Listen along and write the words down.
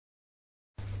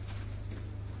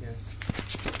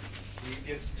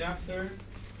Corinthians chapter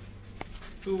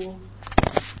 2,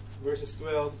 verses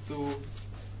 12 to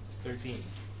 13.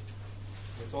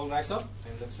 Let's all rise up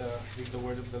and let's read the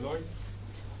word of the Lord.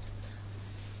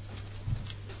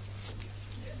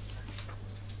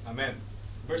 Amen.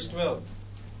 Verse 12.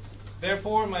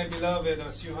 Therefore, my beloved,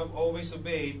 as you have always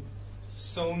obeyed,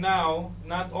 so now,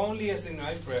 not only as in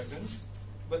my presence,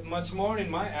 but much more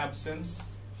in my absence,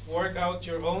 work out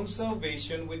your own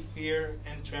salvation with fear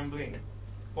and trembling.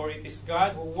 For it is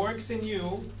God who works in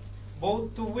you,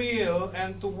 both to will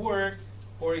and to work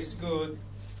for His good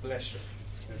pleasure.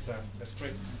 Let's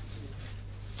pray.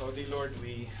 Oh, dear Lord,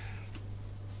 we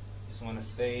just want to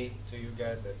say to you,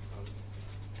 God, that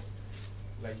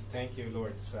I'd like to thank you,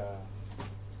 Lord, sa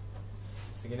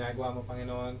ginagawa mo,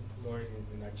 Panginoon, Lord,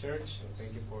 in our church. And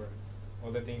thank you for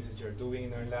all the things that you're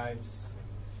doing in our lives.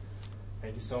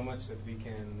 Thank you so much that we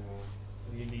can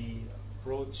really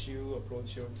approach your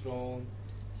throne,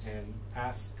 and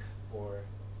ask for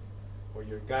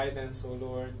your guidance, O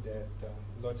Lord, that,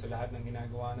 Lord, sa lahat ng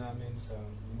ginagawa namin sa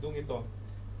mundong ito,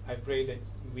 I pray that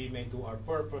we may do our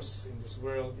purpose in this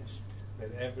world, that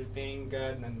everything,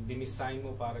 God, na dinisign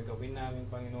mo para gawin namin,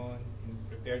 Panginoon,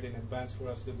 prepared in advance for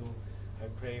us to do, I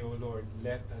pray, O Lord,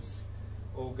 let us,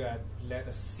 O God, let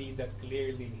us see that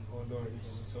clearly, O Lord,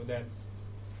 so that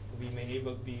we may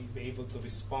be able to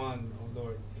respond, O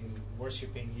Lord, in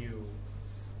worshiping you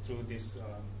through these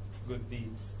good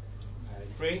deeds. I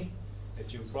pray that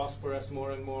you prosper us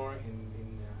more and more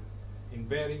in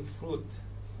bearing fruit,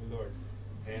 O Lord.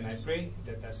 And I pray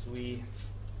that as we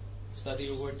study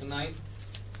your word tonight,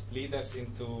 lead us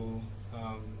into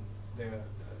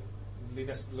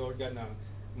lead us, Lord God, na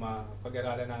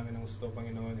mapag-aralan namin ng gusto,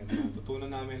 Panginoon, and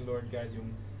matutunan namin, Lord God, yung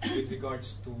with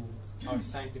regards to our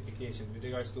sanctification, with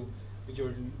regards to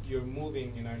your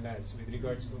moving in our lives, with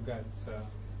regards to God sa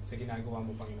ginagawa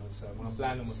mo, Panginoon, sa mga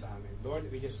plano mo sa amin. Lord,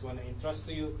 we just want to entrust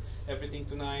to you everything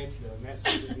tonight, the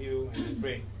message of you, and I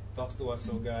pray, talk to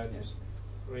us, O God, and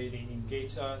really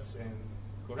engage us and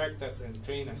correct us and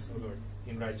train us, O Lord,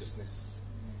 in righteousness.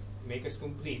 Make us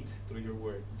complete through your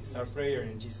word. This is our prayer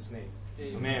in Jesus' name.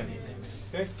 Amen.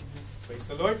 Okay? Praise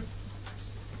the Lord.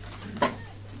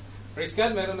 Praise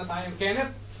God, meron na tayong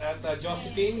Kenneth at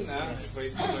Josephine na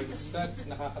praise the Lord. That's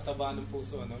nakakataba ng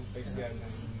puso, no? Praise God.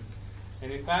 And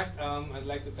in fact, I'd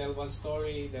like to tell one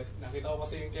story that nakita ko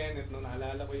kasi yung Kenneth, no?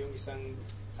 Naalala ko yung isang,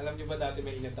 alam niyo ba dati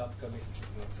may in-adopt kami,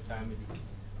 no, sa family.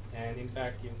 And in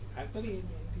fact, actually,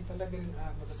 hindi talaga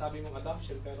masasabi mong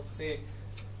adoption, pero kasi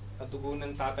katugo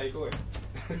ng tatay ko eh.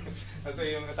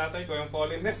 Kasi yung tatay ko, yung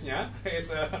fallenness niya, is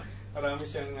marami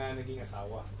siyang naging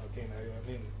asawa. Okay, I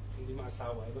mean, hindi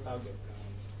maasawa, ito tawag it.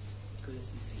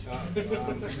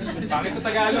 Pangit sa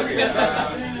Tagalog eh.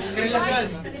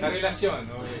 Karelasyon.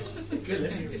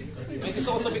 May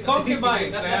gusto ko sabihin,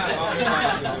 concubines.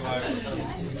 Concubines.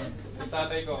 Yung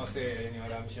tatay ko kasi,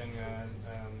 marami siyang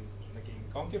naging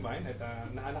concubine at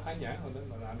naanakan niya.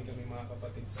 Marami kaming mga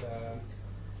kapatid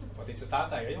sa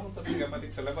tatay. Ayun kung sabihin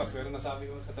kapatid sa labas, pero nasabi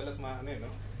ko katalas no?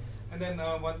 And then,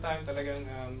 one time talagang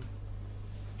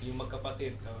yung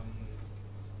magkapatid,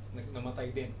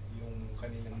 namatay din yung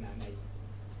kanilang nanay.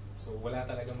 So, wala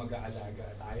talagang mag-aalaga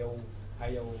at ayaw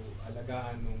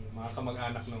alagaan ng mga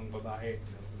kamag-anak ng babae,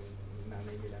 ng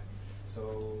nanay nila.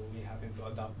 So, we happened to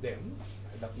adopt them.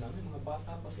 Adopt namin, mga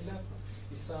bata pa sila.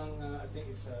 Isang, I think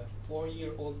it's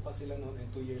 4-year-old pa sila noon and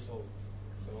 2 years old.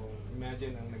 So,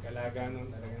 imagine, ang nag-alaga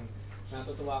noon, talagang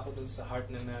natutuwa ako dun sa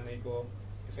heart ng nanay ko.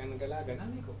 Kasi ang nag-alaga,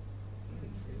 nanay ko.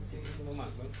 Sino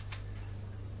naman, no?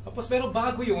 Tapos, pero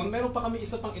bago yun, meron pa kami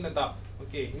isa pang in-adopt.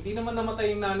 Okay, hindi naman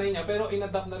namatay yung nanay niya, pero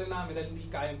in-adopt na rin namin dahil hindi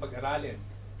kayang pag-aralin.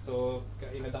 So,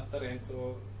 in-adopt na rin.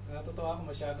 So, natutuwa ako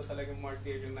masyado talagang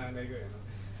martyr yung nanay ko. No?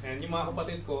 And yung mga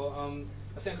kapatid ko,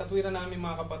 kasi ang katwiran namin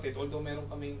mga kapatid, although meron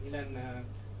kaming ilan na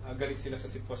galit sila sa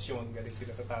sitwasyon, galit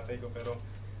sila sa tatay ko, pero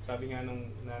sabi nga nung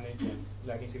nanay ko,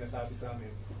 laging sinasabi sa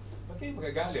amin, ba't kayo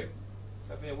magagalit?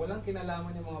 Sabi niya, walang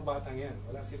kinalaman yung mga batang yan.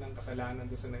 Wala silang kasalanan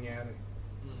doon sa nangyari.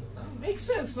 So, makes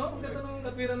sense, no? Ang ganda ng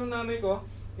katwiran ng nanay ko.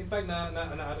 In fact,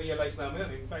 na-realize namin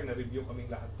yun. In fact, na-review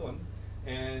kaming lahat doon.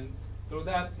 And through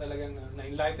that, talagang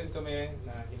na-enlighten kami,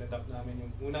 na in-adopt namin yung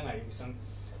una nga, yung isang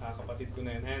kapatid ko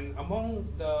na yun. And among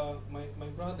my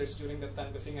brothers during that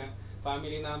time, kasi nga,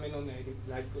 family namin noon,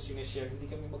 lagi ko sinishare, hindi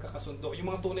kami magkakasundo. Yung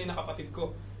mga tunay na kapatid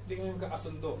ko, hindi kami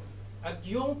magkakasundo. At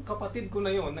yung kapatid ko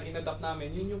na yun, na in-adopt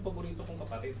namin, yun yung paborito kong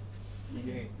kapatid.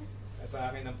 Okay.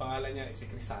 Sa akin, ang pangalan niya is si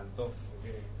Crisanto.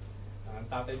 Okay. Ang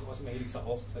tatay ko kasi mahilig sa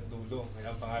O sa dulo.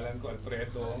 Kaya ang pangalan ko,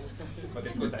 Alfredo.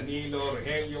 Kapatid ko, Danilo,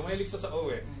 Rogelio. Mahilig sa O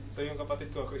eh. So yung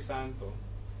kapatid ko, Crisanto.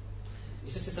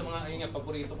 Isa siya sa mga, ayun nga,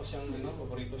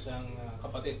 paborito siyang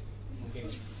kapatid. Okay.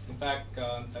 In fact,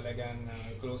 talagang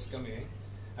close kami.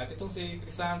 At itong si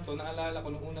Crisanto, naalala ko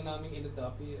nung una naming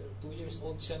in-adopt, 2 years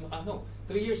old siya,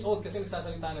 3 years old kasi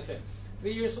nagsasalita na siya.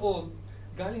 3 years old,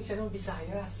 galing siya ng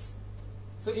Visayas.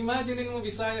 So imagine mo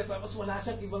Visayas, tapos wala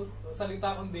siyang ibang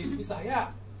salita kundi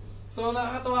Bisaya. So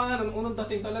nakakatawa nga, nung unang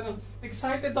dating talagang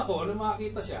excited ako na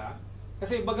makakita siya.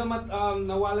 Kasi bagamat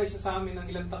nawalay siya sa amin ng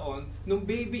ilang taon, nung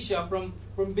baby siya, from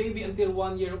baby until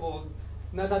 1 year old,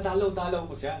 nadadalaw-dalaw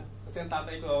ko siya. Kasi ang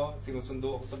tatay ko,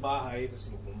 sinusundo ako sa bahay,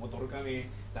 tapos motor kami,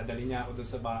 dadali niya ako doon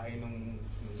sa bahay nung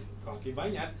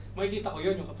concubine niya. Makikita ko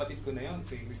yun, yung kapatid ko na yun,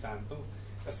 si Crisanto.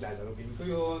 Tapos lalarugin ko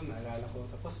yun, naalala ko.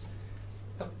 Tapos,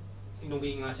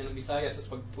 inuwi nga siya ng Visayas.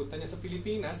 Tapos pagpunta niya sa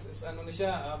Pilipinas, ano na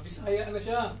siya, Bisaya na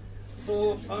siya.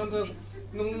 So,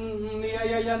 nung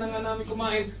niyayaya na nga namin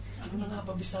kumain, ano na nga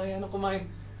pa Bisaya na kumain?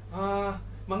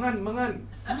 Mangan. Mangan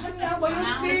nga ba yun?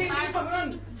 Hindi, mangan.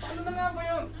 Ano na nga ba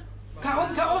yun?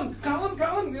 Kaon.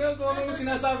 Kung ano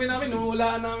sinasabi namin,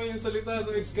 hulaan namin yung salita.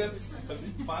 So it's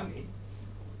funny.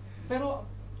 Pero,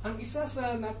 ang isa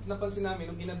sa napansin namin,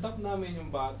 nung in-adopt namin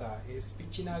yung bata, is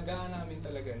pichinaga namin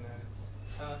talaga na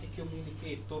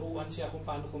i-communicate. Turuan siya kung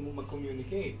paano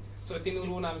mag-communicate. So,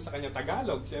 tinuro namin sa kanya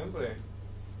Tagalog, siyempre.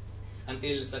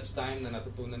 Until such time na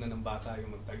natutunan na ng bata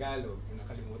yung mag-Tagalog.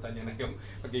 Nakalimutan niya na yung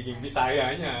magiging Bisaya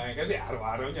niya. Kasi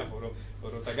araw-araw niya, puro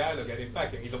Tagalog. And in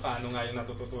fact, yung Ilocano nga yung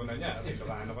natututunan niya. Kasi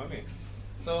Ilocano kami.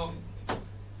 So,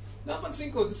 napansin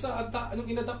ko, nung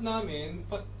in-adopt namin,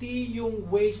 pati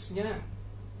yung ways niya.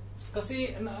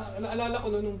 Kasi, naalala ko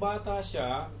nung bata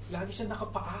siya, lagi siya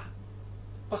nakapaa.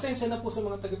 Pasensya na po sa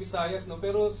mga taga-Visayas, no?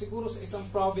 Pero siguro sa isang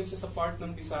province sa part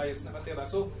ng Visayas nakatira.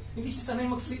 So, hindi siya sanay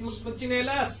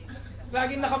magchinelas.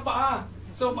 Laging nakapaa.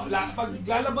 So, pag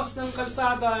lalabas ng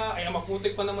kalsada, ay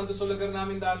maputik pa naman doon sa lugar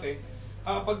namin dati,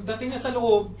 pagdating niya sa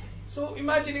loob, so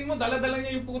imagine mo, dala-dala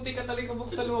niya yung putik at talikabok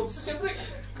sa loob. So, siyempre,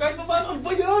 kahit pa paano, ano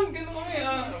ba yan? Ganun kami.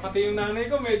 Pati yung nanay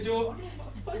ko, medyo,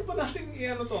 paano pa natin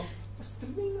i-ano to? Mas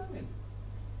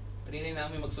trinay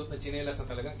namin magsuot na chinelas na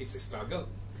talagang it's a struggle.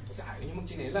 Kasi ayaw niyo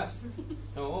magchinelas.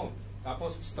 Oo.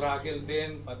 Tapos struggle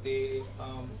din pati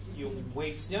yung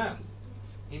weights niya.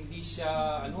 Hindi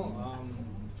siya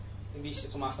hindi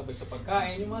siya sumasabay sa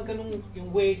pagkain. Yung mga ganung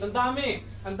yung weights, ang dami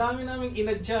naming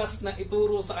in-adjust na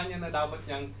ituro sa kanya na dapat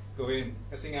niyang gawin.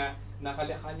 Kasi nga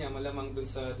nakalaka niya malamang dun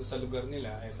sa lugar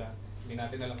nila. Hindi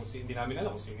namin alam kung sino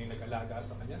yung nag-alaga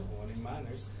sa kanya, kung ano yung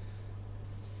manners.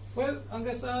 Well,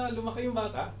 hanggang sa lumaki yung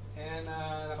bata and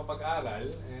nakapag-aral,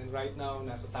 and right now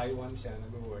nasa Taiwan siya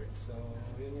nag-work. So,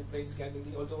 yun yung praise God.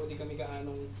 Although hindi kami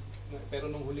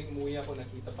pero nung huling umuwi ako,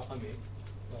 nakita pa kami.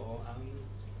 So,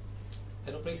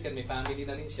 pero praise God, may family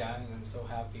na rin siya, and I'm so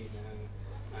happy na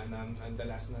and the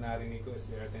last na narinig ko is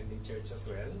they're attending church as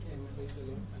well. So, praise the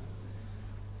Lord.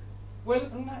 Well,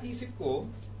 ang naisip ko,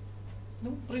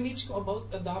 nung preach ko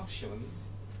about adoption,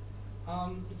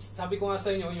 sabi ko nga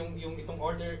sa inyo, yung itong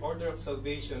order of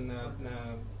salvation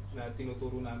na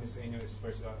tinuturo namin sa inyo is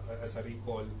first, as a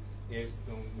recall, is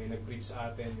nung may nag-preach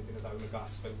sa atin, yung tinatawag na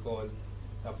gospel call,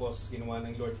 tapos ginawa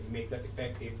ng Lord to make that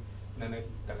effective, na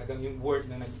talagang yung word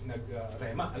na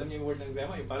nag-rema. Alam niyo yung word ng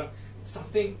rema? Yung parang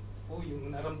something,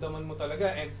 yung naramdaman mo talaga,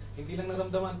 and hindi lang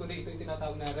naramdaman, kundi ito yung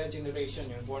tinatawag na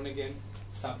regeneration, yung born again,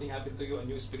 something happened to you, a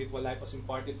new spiritual life was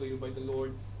imparted to you by the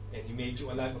Lord, and He made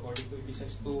you alive according to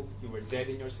Ephesians 2. You were dead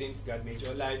in your sins, God made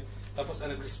you alive. Tapos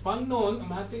ang nag-respond nun,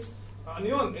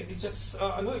 it's just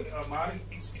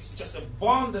it's just a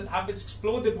bomb that happens,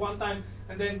 exploded one time,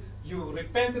 and then you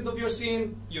repented of your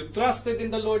sin, you trusted in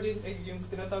the Lord, yung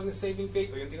tinatawag na saving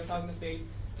faith, o yung tinatawag na faith,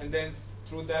 and then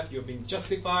through that you've been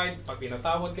justified, pag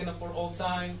pinatawad ka na for all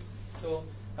time. So,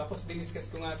 tapos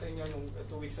diniscuss ko nga sa inyo nung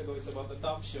 2 weeks ago, it's about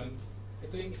adoption.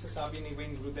 Ito yung isasabi ni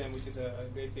Wayne Grudem, which is a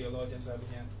great theologian, sabi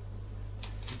niya,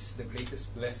 this is the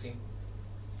greatest blessing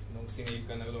nung sinave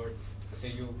ka ng Lord. Kasi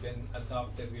you've been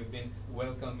adopted, you've been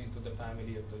welcomed into the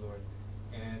family of the Lord.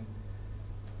 And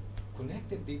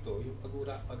connected dito, yung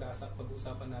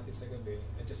pag-uusapan natin sa gabi,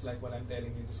 just like what I'm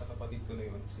telling you sa kapatid ko na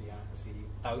yun,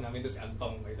 tawag namin doon si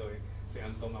Antong, ito si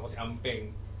Antong, ako si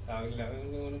Ampeng.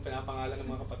 Yung pinapangalan ng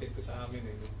mga kapatid ko sa amin,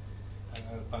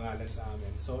 pangalan sa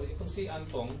amin. So itong si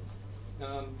Antong,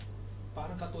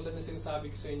 parang katulad na sinasabi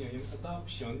ko sa inyo, yung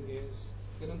adoption is,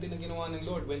 ganun din ang ginawa ng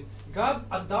Lord. When God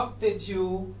adopted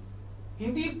you,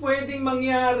 hindi pwedeng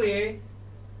mangyari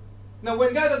na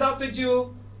when God adopted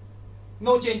you,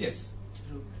 no changes.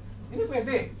 Hindi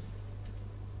pwede.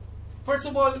 First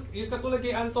of all, yung katulad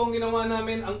kay Antong, ginawa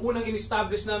namin, ang unang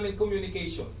in-establish namin,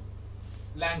 communication.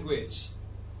 Language.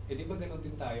 Di ba ganun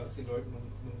din tayo, si Lord, nung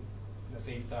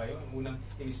na-save tayo, ang unang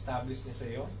in-establish niya sa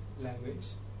iyo,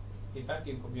 language. In fact,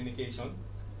 yung communication.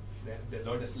 The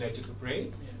Lord has led you to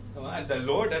pray. And the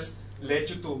Lord has led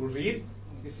you to read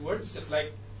His words, just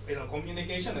like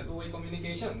communication, a two-way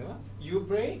communication. Di ba? You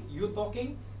pray, you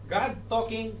talking, God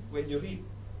talking when you read.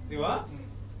 Di ba?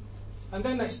 And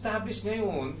then, na-establish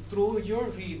ngayon, through your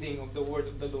reading of the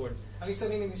Word of the Lord, ang isa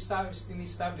rin in-establish,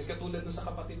 katulad nun sa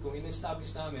kapatid ko,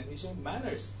 in-establish namin, is yung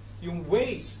manners, yung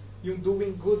ways, yung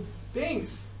doing good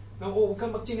things. Na huwag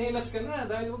kang magchinelas ka na,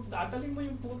 dahil tatalin mo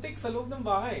yung putik sa loob ng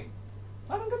bahay.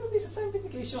 Parang ganun din sa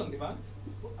sanctification, di ba?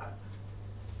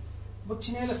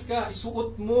 Magchinelas ka,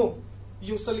 isuot mo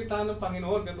yung salita ng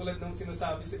Panginoon, katulad ng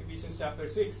sinasabi sa Ephesians chapter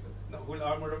 6, na whole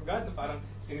armor of God, na parang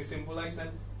sinisimbolize na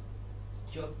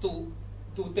you have two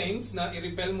things na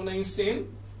i-repel mo na yung sin.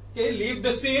 Okay, leave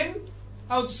the sin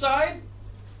outside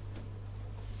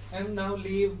and now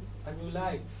live a new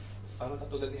life. Parang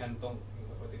katulad ni Antong, yung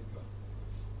kapatid ko.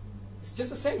 It's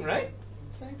just the same, right?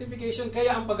 Sanctification.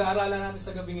 Kaya ang pag-aaralan natin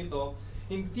sa gabing ito,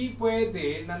 hindi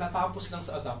pwede na natapos lang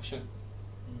sa adoption.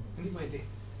 Hindi pwede.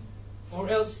 Or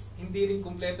else, hindi rin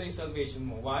kumpleto yung salvation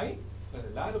mo. Why? Because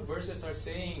a lot of verses are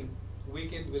saying,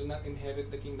 wicked will not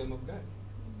inherit the kingdom of God.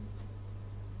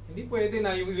 Hindi pwede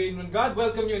na yung when God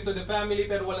welcome you into the family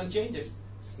pero walang changes.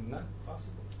 It's not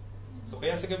possible. So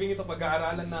kaya sa gabing ito,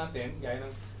 pag-aaralan natin, gaya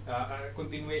ng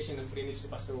continuation ng preach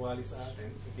ni Pastor Wally sa atin,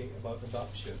 okay, about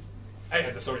adoption.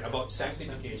 About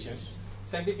sanctification.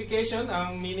 Sanctification,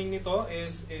 ang meaning nito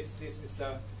is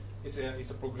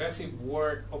a progressive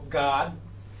work of God.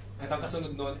 At ang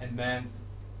kasunod nun, and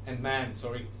man.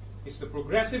 It's the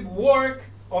progressive work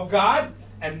of God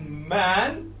and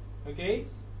man, okay?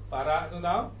 Para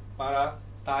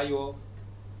tayo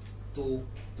to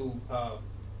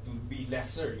be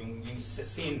lesser, yung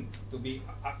sin, to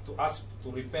us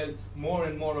to repel more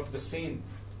and more of the sin,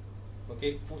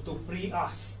 okay, to free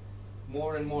us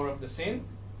more and more of the sin,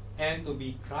 and to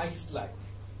be Christ-like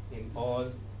in all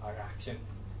our action.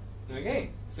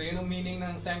 Okay, so yun ang meaning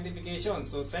ng sanctification.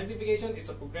 So sanctification is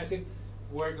a progressive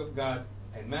work of God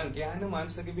and man. Kaya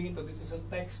naman sa gabing ito dito sa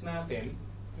text natin,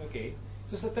 okay,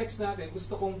 so sa text natin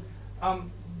gusto kong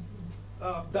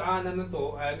daanan na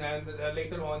to, and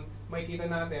later on, makikita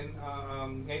natin,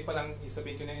 ngayon pa lang,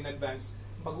 isabihin ko na in advance,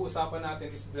 pag-uusapan natin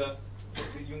is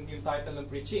yung title ng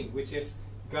preaching, which is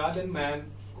God and Man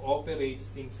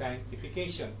cooperates in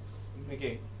sanctification.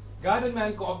 Okay. God and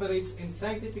man cooperates in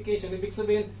sanctification. Ibig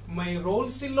sabihin, may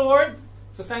role si Lord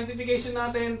sa sanctification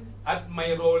natin at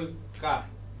may role ka.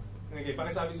 Okay,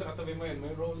 pakisabi sa katabi mo yan,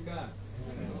 may role ka.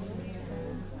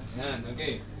 Yan,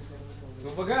 okay.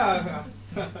 Kumbaga,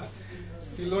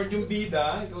 si Lord yung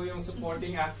bida, ikaw yung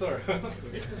supporting actor.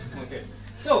 Okay.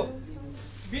 So,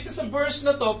 dito sa verse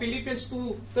na to, Philippians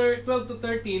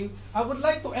 2:12-13, I would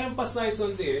like to emphasize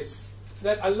on this,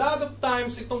 that a lot of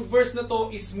times itong verse na to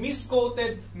is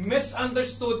misquoted,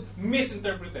 misunderstood,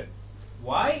 misinterpreted.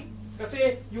 Why?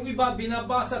 Kasi yung iba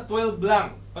binabasa 12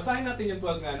 lang. Basahin natin yung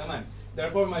 12 nga naman.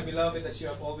 Therefore, my beloved, as you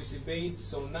have always obeyed,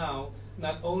 so now,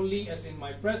 not only as in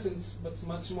my presence, but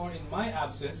much more in my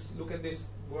absence. Look at this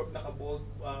naka-bold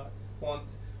font.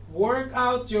 Work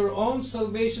out your own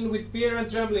salvation with fear and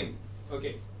trembling.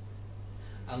 Okay.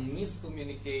 Ang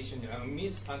miscommunication niya, ang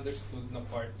misunderstood na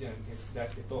part dyan is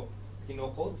that ito.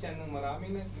 Kino-quote yan ng marami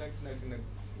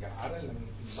nag-aaral ng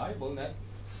Bible na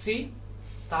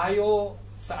tayo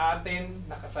sa atin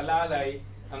nakasalalay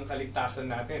ang kaligtasan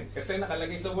natin. Kasi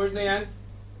nakalagay sa word na yan,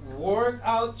 work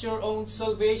out your own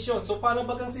salvation. So paano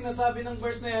ba kang sinasabi ng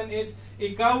verse na yan is,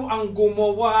 ikaw ang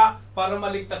gumawa para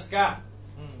maligtas ka.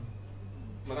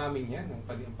 Maraming yan ang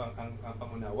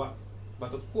pangunawa.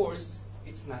 But of course,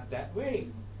 it's not that way.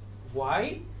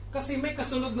 Why? Kasi may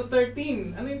kasunod na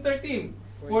 13. Ano yung 13?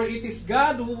 For it is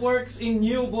God who works in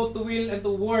you both to will and to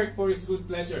work for His good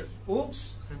pleasure.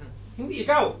 Oops! Hindi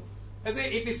ikaw. Kasi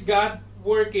it is God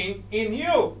working in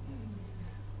you.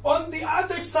 On the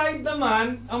other side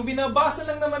naman, ang binabasa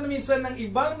lang naman minsan ng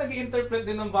ibang nag-interpret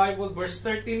din ng Bible, verse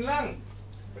 13 lang.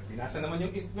 Binasa naman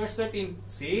yung verse 13.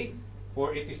 See?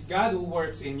 For it is God who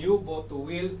works in you both to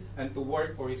will and to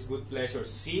work for His good pleasure.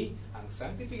 See? Ang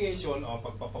sanctification o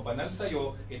pagpapabanal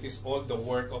sa'yo, it is all the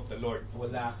work of the Lord.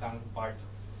 Wala kang part.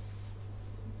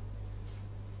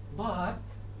 But,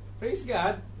 praise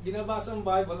God, binabasa ang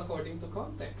Bible according to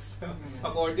context.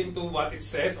 According to what it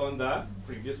says on the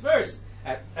previous verse.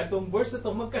 At itong verse na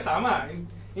ito magkasama.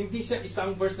 Hindi siya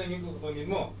isang verse lang yung kukunin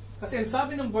mo. Kasi ang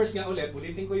sabi ng verse nga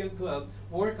ulitin ko yung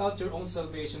 12, work out your own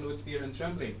salvation with fear and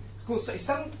trembling. Kung sa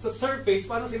surface,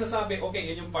 parang sinasabi, okay,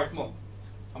 yan yung part mo.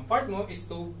 Ang part mo is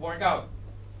to work out.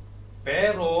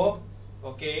 Pero,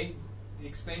 okay,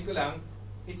 i-explain ko lang,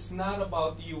 it's not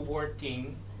about you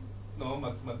working, no,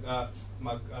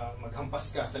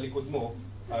 maghampas ka sa likod mo,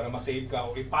 para masave ka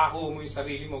o ipako mo yung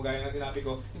sarili mo. Gaya ng sinabi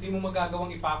ko, hindi mo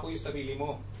magagawang ipako yung sarili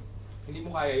mo. Hindi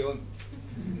mo kaya yun.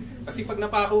 Kasi pag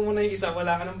napako mo na yung isa,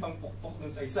 wala ka nang pangpukpok dun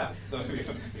sa isa. So,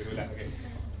 biro lang. Okay.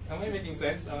 Am I making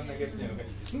sense? Nag-gets niyo? Okay.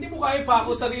 Hindi mo kaya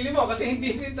ipako sarili mo kasi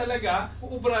hindi rin talaga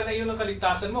uubra na yun ang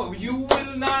kaligtasan mo. You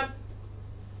will not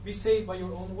be saved by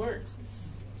your own works.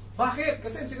 Bakit?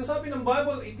 Kasi sinasabi ng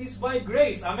Bible, it is by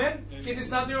grace. Amen? It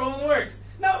is not your own works.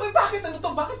 Now, bakit ano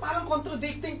to? Bakit parang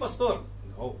contradicting, Pastor?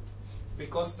 No.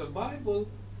 Because the Bible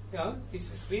is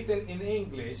written in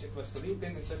English. It was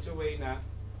written in such a way na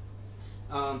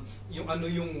yung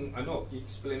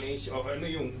explanation o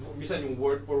minsan yung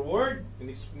word for word,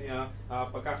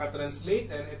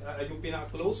 pagkaka-translate and yung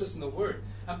pinaka-closest na word.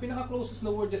 Ang pinaka-closest na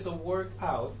word is a work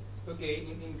out. Okay,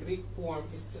 in Greek form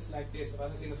is just like this.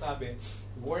 Parang sinasabi,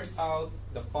 work out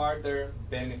the farther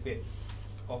benefit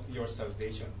of your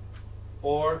salvation.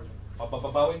 Or,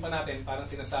 papabawin pa natin, parang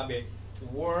sinasabi,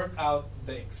 work out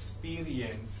the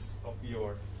experience of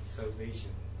your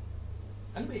salvation.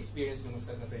 Ano ba experience nung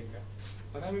nasave ka?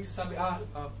 Maraming sasabi,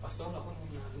 pastor, ako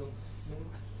nung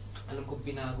alam ko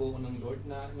binago ko ng Lord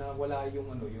na wala yung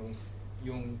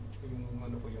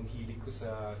hilig ko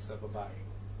sa babae.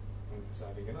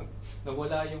 Sabi gano'n.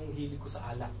 Nawala yung hilig ko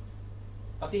sa alak.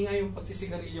 Pati nga yung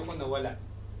pagsisigarilyo ko nawala.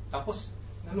 Tapos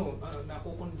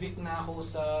nakukonvict na ako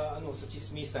sa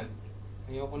chismisan.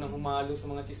 Ayoko nang humalo sa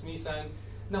mga chismisan.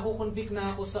 Nakukonvict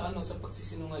na ako sa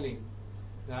pagsisinungaling.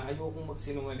 Na ayokong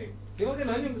magsinungaling. Di ba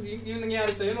gano'n yung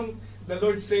nangyari sa'yo nung the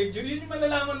Lord saved you? Yun yung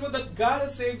malalaman mo that God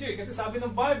has saved you. Kasi sabi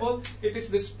ng Bible, it is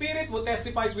the Spirit who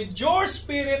testifies with your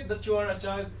spirit that you are a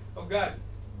child of God.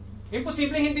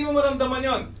 Imposible hindi mo maramdaman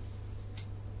yon.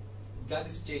 God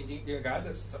is changing. God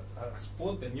has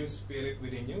put a new spirit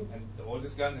within you, and the old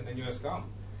is gone and the new has come.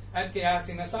 At kaya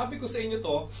sinasabi ko sa inyo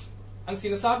to, ang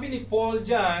sinasabi ni Paul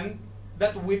dyan,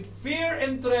 that with fear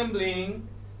and trembling,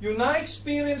 yung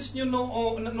na-experience nyo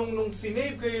nung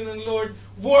sinave kayo ng Lord,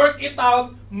 work it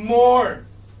out more.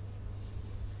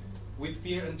 With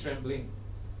fear and trembling.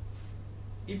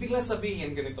 Ibig lang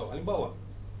sabihin ganito. Halimbawa,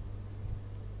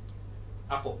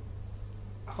 ako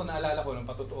naalala ko, nung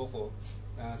patotoo ko,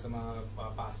 sa mga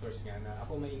pastors nga, na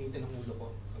ako mainitin ang ulo ko.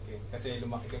 Okay? Kasi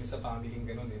lumaki kami sa family ng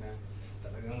ganun, na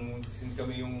talagang, since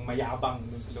kami yung mayabang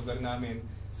sa lugar namin,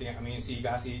 kasi kami yung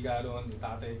siga-siga doon, yung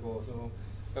tatay ko. So,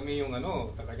 kami yung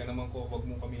talaga naman ko, wag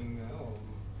mo kaming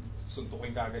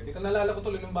suntukin kagad. Dito naalala ko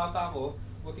tuloy nung bata ko,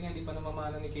 buti nga hindi pa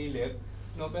namamana ni Caleb,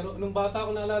 pero nung bata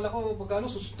ko naalala ko, pagkano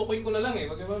sustukin ko na lang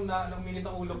wag naman umilit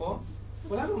ang ulo ko.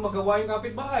 Wala namang magawa yung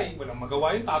kapitbahay, walang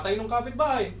magawa yung tatay ng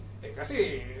kapitbahay.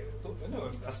 Kasi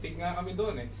astig nga kami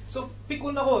doon So,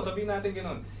 pikon ako, sabihin natin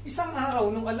gano'n. Isang araw,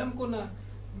 nung alam ko na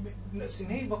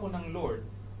sinave ako ng Lord,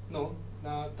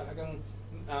 na talagang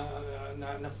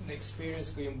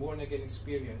na-experience ko yung born again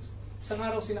experience, isang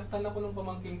araw sinaktan ako ng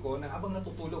pamangkin ko na habang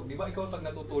natutulog. Di ba ikaw pag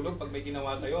natutulog, pag may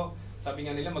ginawa sa'yo, sabi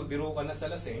nga nila, magbiro ka na sa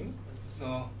lasing,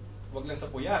 wag lang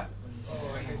sa puyat.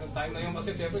 Itong time na yun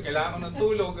kasi siyempre, kailangan ko ng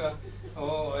tulog.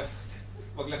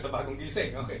 Wag lang sa bagong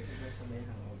gising. Okay.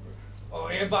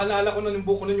 Baalala ko nun yung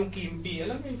buko nun yung kimpi.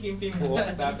 Alam mo yung kimpi yung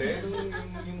buhok dati?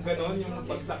 yung ganon, yung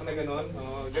bagsak na ganon.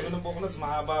 Ganon ang buko nun,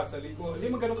 mahaba sa likod. Hindi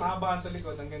man ganon kahabaan sa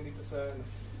likod hanggang dito sa...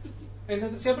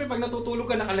 And siyempre, pag natutulog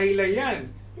ka, nakalaylay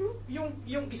yan.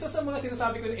 Yung isa sa mga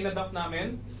sinasabi ko na in-adapt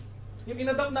namin, yung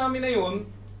in-adapt namin na yun,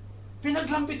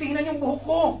 pinaglambitinan yung buhok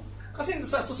ko. Kasi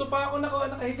sa sopa ako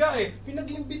nakahiga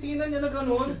Pinaglambitinan niya na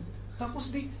ganon.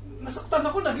 Tapos nasaktan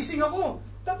ako, nagising ako.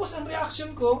 Tapos ang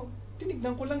reaction ko,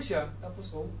 tinignan ko lang siya. Tapos,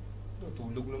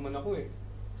 tulog naman ako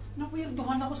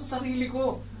Nawirduhan ako sa sarili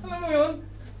ko. Alam mo yun?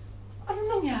 Ano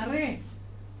nangyari?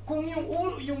 Kung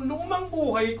yung lumang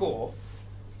buhay ko,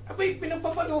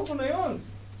 pinagpapalo ko na yun.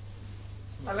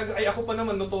 Talaga, ako pa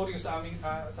naman notorious sa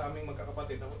aming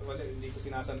magkakapatid. Wala, hindi ko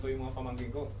sinasanto yung mga pamangkin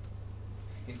ko.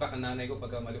 In fact, ang nanay ko,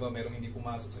 pagka maliba, merong hindi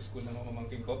pumasok sa school ng mga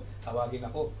pamangkin ko, tawagin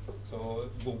ako. So,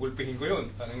 gugulpihin ko yun.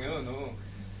 Parang gano'n,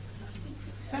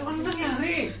 Pero ano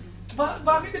nangyari?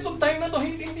 Bakit itong time na to,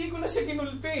 hindi ko na siya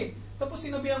ginulpi? Tapos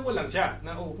sinabihan ko lang siya,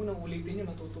 na kung ulitin nyo,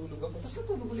 natutulog ako. Tapos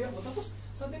natulog ulit ako. Tapos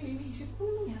suddenly, iniisip ko,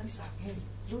 ano nangyari sa akin?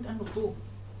 Lord, ano to?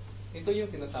 Ito yung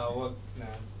tinatawag na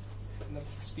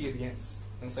experience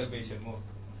ng salvation mo.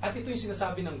 At ito yung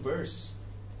sinasabi ng verse.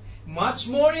 Much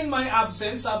more in my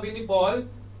absence, sabi ni Paul,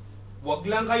 wag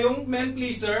lang kayong men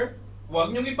pleaser,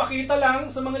 wag nyong ipakita lang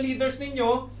sa mga leaders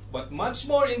ninyo, but much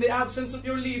more in the absence of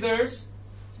your leaders,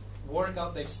 work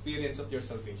out the experience of your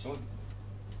salvation.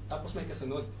 Tapos may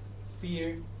kasunod,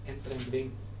 fear and trembling.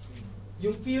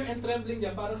 Yung fear and trembling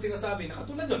niya, parang sinasabi,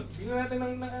 nakatulad yun, bigyan natin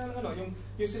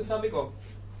yung sinasabi ko,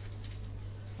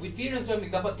 with fear and trembling,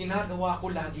 dapat ginagawa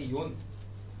ko lagi yun.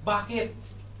 Bakit?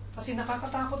 Kasi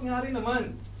nakakatakot nga rin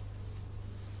naman.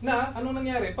 Na, anong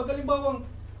nangyari? Pag halimbawang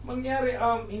mangyari,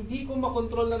 hindi ko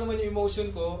makontrol na naman yung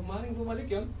emotion ko, maaaring bumalik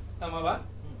yun. Tama ba?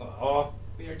 Oo.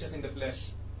 We are just in the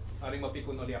flesh. Maaaring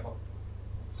mapikon uli ako.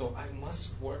 So, I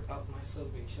must work out my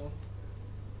salvation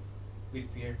with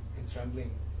fear and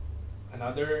trembling.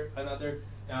 Another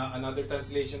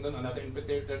translation dun, another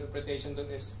interpretation dun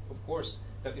is, of course,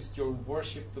 that is your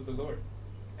worship to the Lord.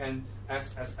 And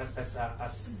as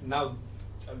now,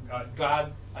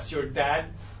 God as your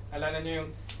dad, alala niyo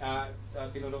yung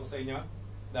tinuro ko sa inyo,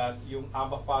 that yung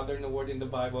Abba Father na word in the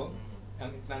Bible,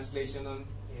 ang translation nun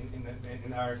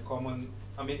in our common,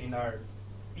 in our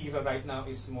era right now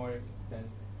is more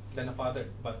than a father,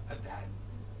 but a dad,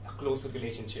 a close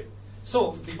relationship.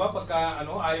 So, di ba pagka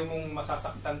ayaw mong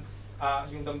masasaktan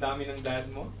yung damdamin ng dad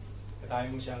mo, at ayaw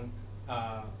mo siyang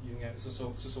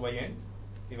susuwayin,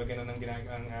 di ba ganun ang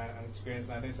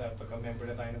experience natin sa pagka-member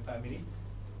na tayo ng family?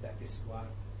 That is what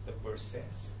the verse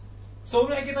says. So,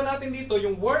 nakikita natin dito,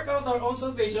 yung work out our own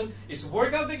salvation is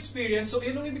work out the experience. So,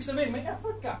 yun ang ibig sabihin, may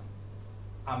effort ka.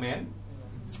 Amen?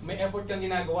 May effort kang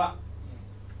ginagawa.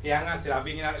 Kaya nga,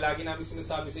 lagi namin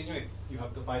sinasabi sa inyo, you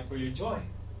have to fight for your joy.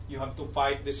 You have to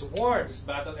fight this war, this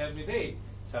battle every day.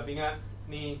 Sabi nga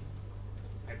ni,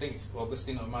 I think it's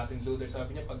Augustine or Martin Luther,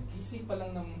 sabi niya, pag gising pa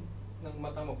lang ng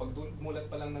mata mo, pag mulat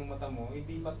pa lang ng mata mo,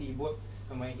 hindi patibot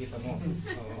na makikita mo.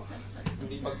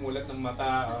 Hindi pagmulat ng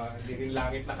mata, hindi rin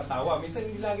langit nakatawa. Minsan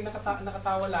hindi lagi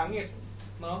nakatawa langit.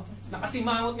 No?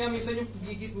 Nakasimangot nga minsan yung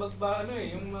gigit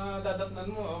yung dadatnan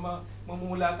mo,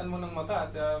 mamulatan mo ng mata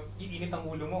at iinit ang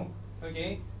ulo mo.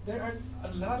 Okay? There are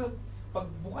a lot of,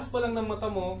 pagbukas pa lang ng mata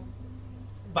mo,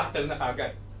 battle na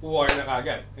kagad. War na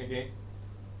kagad. Okay?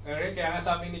 Alright? Kaya nga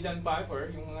sabi ni John Piper,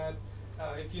 yung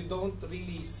if you don't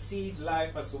really see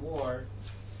life as war,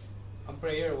 ang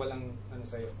prayer walang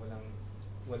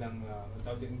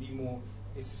hindi mo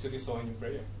isiseryosohan yung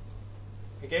prayer.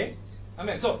 Okay?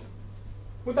 Amen. So,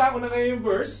 punta ako na ngayon yung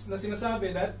verse na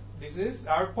sinasabi that this is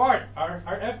our part,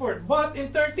 our effort. But in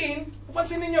 13,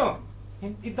 papansin ninyo,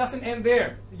 it doesn't end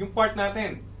there. Yung part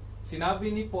natin. Sinabi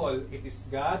ni Paul, it is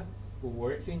God who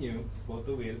works in you, both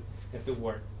to will and to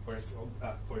work for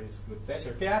His good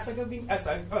pleasure. Kaya sa gabing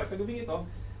ito,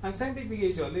 ang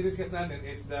sanctification, discuss natin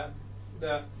is that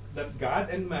God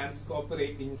and man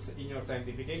cooperate in your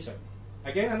sanctification.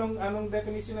 Again, anong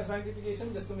definition of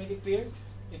sanctification? Just to make it clear,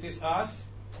 it is us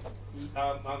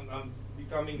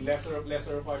becoming lesser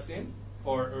of our sin,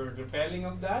 or repelling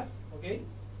of that, okay,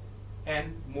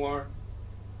 and more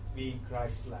being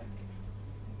Christ-like.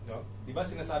 No? Diba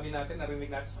sinasabi natin, narinig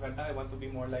natin sa kanta, I want to be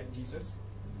more like Jesus.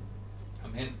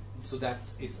 Amen. So that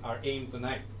is our aim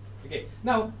tonight. Okay.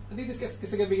 Now, discuss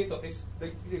sa gabi ito is the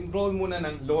role muna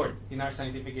ng Lord in our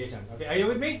sanctification. Okay, are you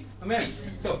with me? Amen.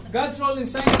 So, God's role in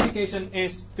sanctification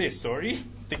is this. Sorry,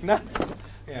 tikna.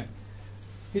 Ayan.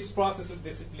 His process of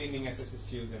disciplining us as His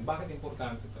children. Bakit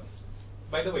importante ito?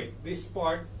 By the way, this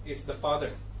part is the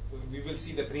Father. We will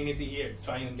see the Trinity here,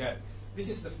 Triune God. This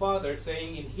is the Father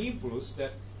saying in Hebrews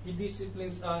that He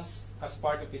disciplines us as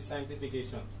part of His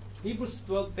sanctification. Hebrews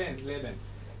 12:10-11.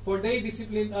 For they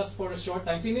disciplined us for a short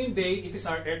time. Sino yung they? It is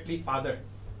our earthly father.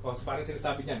 O, parang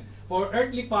sinasabi niyan. For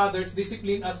earthly fathers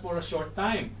discipline us for a short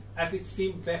time, as it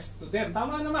seemed best to them.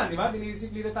 Tama naman, di ba?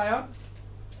 Dinidisiplina tayo?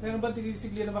 Meron ba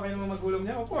dinidisiplina ba kayo ng mga magulang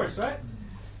niya? Of course, right?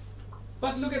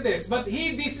 But look at this. But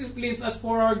He disciplines us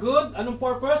for our good. Anong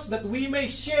purpose? That we may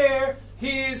share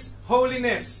His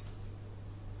holiness.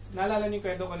 Naalala niyo yung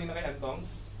kwento kanina kay Antong?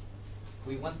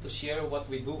 We want to share what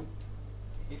we do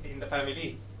in the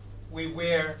family. We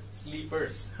wear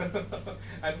sleepers.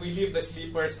 And we leave the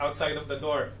sleepers outside of the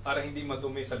door para hindi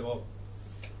madumi sa loob.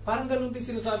 Parang ganun din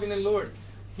sinasabi ng Lord.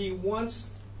 He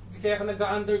wants, kaya ka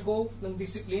nag-undergo ng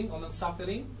discipline o ng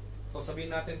suffering, o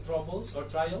sabihin natin troubles or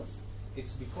trials,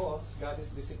 it's because God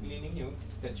is disciplining you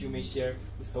that you may share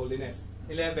His holiness.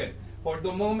 11. For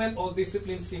the moment, all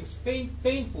discipline seems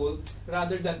painful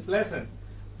rather than pleasant.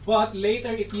 But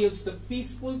later, it yields the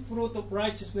peaceful fruit of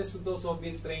righteousness to those who have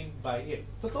been trained by it.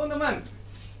 Totoo naman.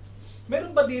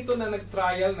 Meron ba dito na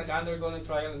nag-undergo ng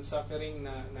trial and suffering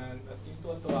na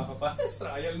yung tuwa ka pa?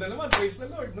 Trial na naman, praise the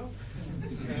Lord, no?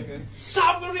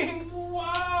 Suffering!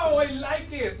 Wow! I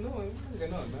like it! No, walang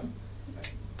ganon, no?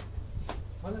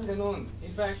 Walang ganon.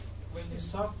 In fact, when you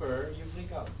suffer, you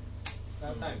freak out.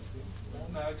 Sometimes.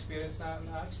 Na-experience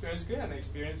ko yan.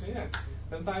 Na-experience ko yan.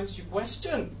 Sometimes you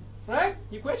question. Right?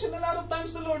 You question a lot of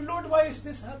times the Lord, Lord, why is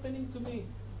this happening to me?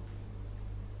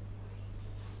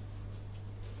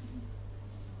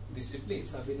 Discipline,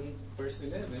 sabi ng verse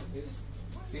 11,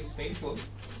 seems painful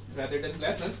rather than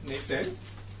pleasant. Makes sense.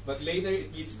 But later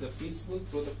it yields the peaceful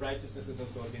fruit of righteousness to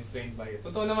those who have been trained by it.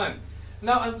 Totoo naman.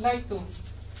 Now, I'd like to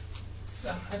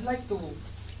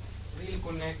really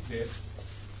connect this.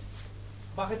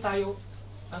 Bakit tayo,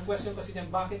 ang question kasi niyan,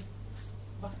 bakit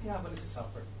nga ba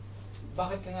nagsasuffer?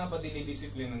 Bakit ka nga ba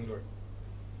dinidiscipline ng Lord?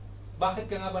 Bakit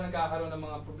ka nga ba nagkakaroon ng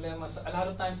mga problema? A lot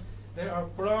of times, there are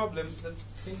problems that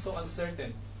seem so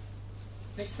uncertain.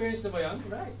 Na-experience na ba yan?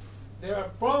 Right. There are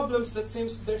problems that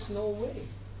seems there's no way.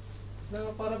 Na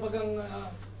para bagang,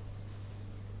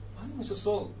 ano mo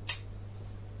solve?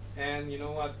 And you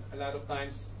know what? A lot of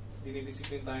times,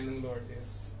 dinidiscipline tayo ng Lord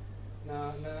is,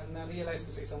 na-realize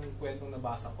ko sa isang kwentong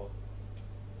nabasa ko.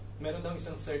 Meron daw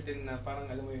isang certain na parang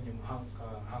alam mo yun, yung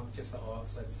hunk siya sa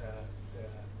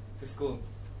school.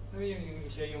 Ano yun,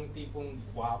 siya yung tipong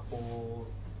gwapo,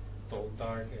 tall,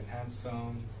 dark, and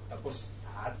handsome, tapos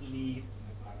athlete,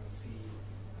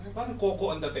 parang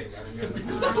Coco ang dating.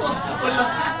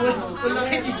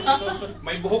 Palaki isa.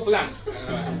 May buhok lang.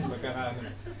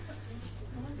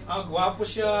 Gwapo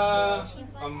siya,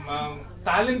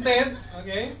 talented,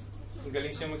 okay? Ang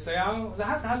galing siya magsayaw.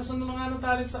 Lahat, halos ng mga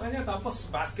talent sa kanya. Tapos,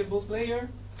 basketball player.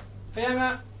 Kaya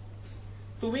nga,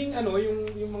 tuwing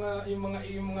yung mga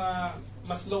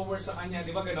mas lower sa kanya,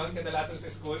 di ba ganon, kadalasan sa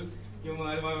school, yung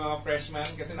mga freshmen,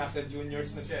 kasi nasa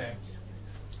juniors na siya eh.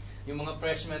 Yung mga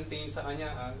freshman teen sa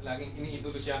kanya, laging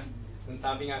iniidolo siya.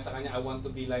 Sabi nga sa kanya, I want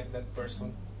to be like that person.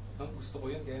 Gusto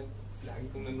ko yun, kaya lagi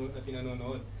kong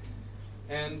pinanonood.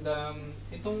 And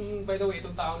by the way,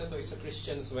 itong tao na to is a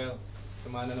Christian as well.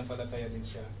 Sumana ng palataya din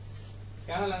siya.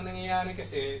 Kaya lang nangyayari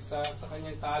kasi sa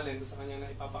kanyang talent, sa kanyang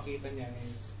ipapakita niya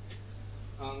is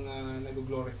ang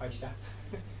nag-glorify siya.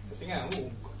 Kasi nga,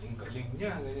 ang galing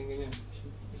niya, ganyan.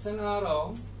 Isang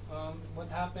araw, what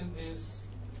happened is,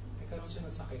 nagkaroon siya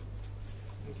ng sakit.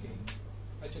 Okay.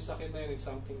 At yung sakit na yun is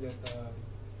something that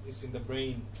is in the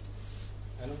brain.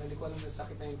 Hindi ko alam na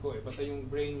sakit na yun ko eh. Basta yung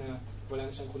brain na wala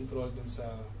na siyang control dun sa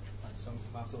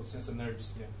muscles niya, sa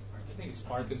nerves niya. I think it's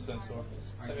Parkinson's.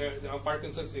 Ang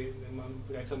Parkinson's eh,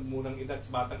 kahit sa murang edad,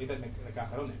 sa batang edad,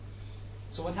 nagkakaroon eh.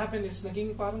 So what happened is,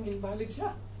 naging parang invalid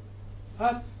siya.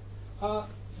 At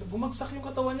bumagsak yung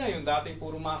katawan niya. Yung dati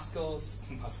puro muscles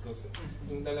eh.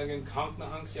 Yung talagang hunk na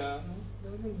hunk siya,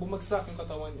 talagang bumagsak yung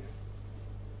katawan niya.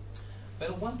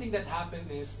 Pero one thing that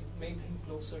happened is, it made him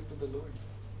closer to the Lord.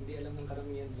 Hindi alam ng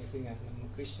karamihan kasi nga,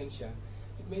 ng Christian siya,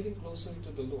 it made him closer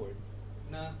to the Lord.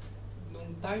 Na nung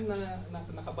time na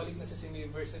nakabalik na sa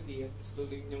university at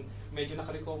slowly yung medyo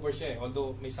naka-recover siya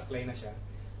although may saklay na siya.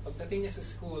 Pagdating niya sa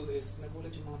school is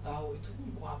nagulat yung mga tao, ito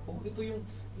yung gwapo, ito yung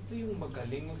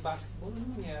magaling mag-basketball, ano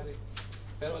nangyari?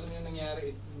 Pero alam niyo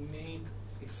nangyari,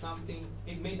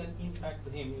 it made an impact to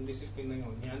him yung discipline na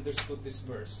yun. He understood this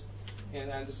verse and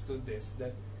understood this,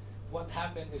 that what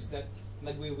happened is that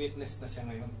nagwi-witness na siya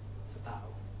ngayon sa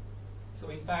tao.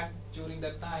 So in fact, during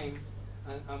that time,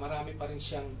 marami pa rin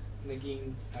siyang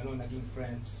naging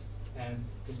friends and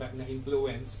in fact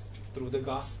na-influence through the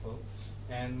gospel,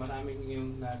 and maraming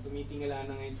yung tumitingala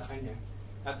na ngayon sa kanya.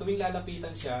 At tuwing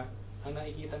lalapitan siya, ang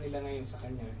nakikita nila ngayon sa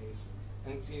kanya is,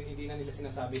 hindi na nila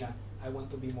sinasabi na, I want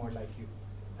to be more like you.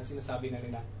 Ang sinasabi na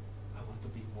nila, I want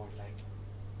to be more like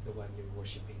the one you're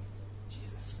worshiping,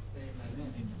 Jesus.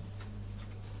 Amen.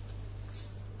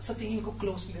 Sa tingin ko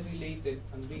closely related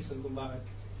ang reason kung bakit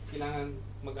kailangan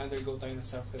mag-undergo tayo ng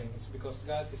suffering is because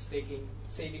God is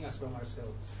saving us from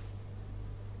ourselves.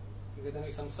 Ang ganda ng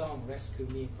isang song, Rescue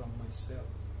Me from Myself.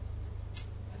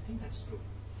 I think that's true.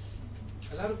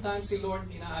 A lot of times si Lord,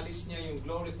 inaalis niya yung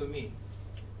glory to me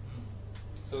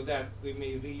so that we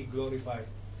may really glorify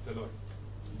the Lord.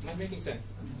 Am I making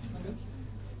sense?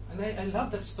 And I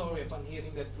love that story upon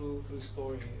hearing that true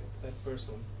story of that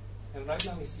person. And right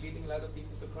now, he's leading a lot of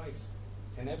people to Christ.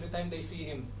 And every time they see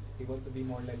him, they want to be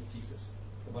more like Jesus,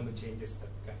 the one who changes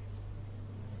that guy.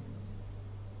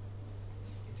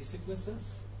 It disciplines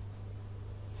us.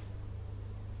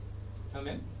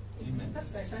 Amen? Amen.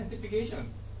 That's the sanctification.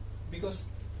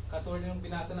 Because, katulad ng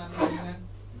binasa natin kanina,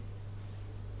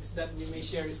 is that we may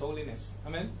share His holiness.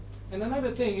 Amen? And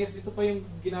another thing is, ito pa yung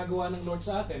ginagawa ng Lord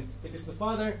sa atin. It is the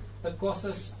Father that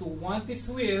causes us to want His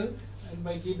will, and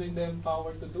by giving them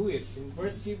power to do it. In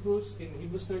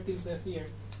Hebrews 13 says here,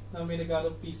 now may the God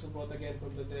of peace who brought again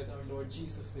from the dead our Lord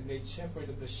Jesus, the great shepherd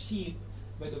of the sheep,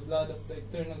 by the blood of the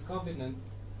eternal covenant,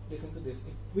 listen to this,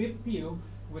 equip you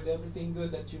with everything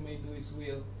good that you may do His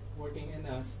will, working in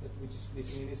us, that which is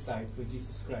pleasing in His sight, through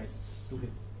Jesus Christ,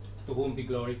 to whom be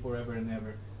glory forever and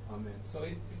ever. Amen. So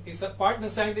it's a part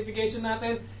ng sanctification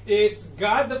natin is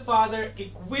God the Father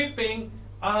equipping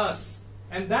us.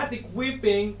 And that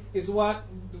equipping is what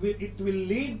it will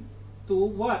lead to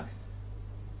what?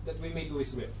 That we may do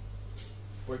His will.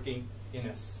 working in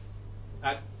us.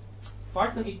 At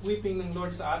part ng equipping ng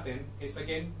Lord sa atin is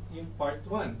again yung part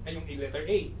 1, ay yung letter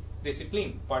A,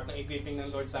 discipline. Part ng equipping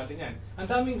ng Lord sa atin yan. Ang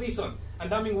daming reason, ang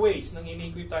daming ways nang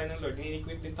ini-equip tayo ng Lord.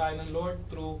 Ini-equip din tayo ng Lord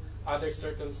through other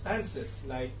circumstances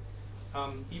like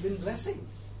even blessing.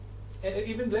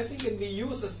 Even blessing can be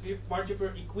used as part of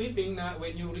your equipping na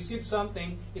when you receive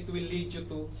something, it will lead you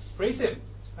to praise Him.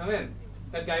 Amen.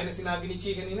 At gaya na sinabi ni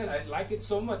Chi kanina, I like it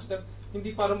so much that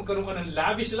hindi para magkaroon ka ng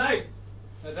lavish life.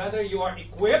 But rather, you are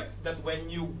equipped that when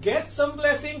you get some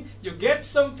blessing, you get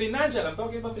some financial. I'm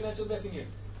talking about financial blessing here.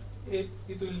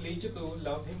 It will lead you to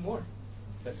love Him more.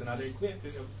 That's another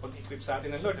pag-equip sa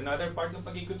atin ng Lord. Another part ng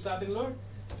pag-equip sa atin ng Lord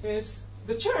is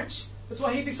the church. That's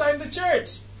why He designed the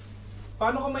church.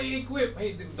 Paano ka mai-equip?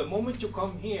 Hey, the moment you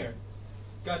come here,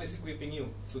 God is equipping you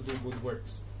to do good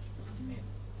works. Amen.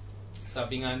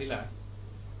 Sabi nga nila,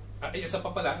 isa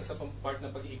pa part ng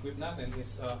pag-equip natin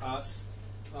is us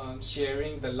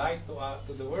sharing the light to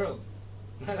the world.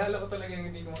 Naalala ko talaga yung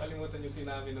hindi ko makalimutan yung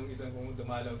sinabi ng isang kung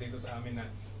dumalaw dito sa amin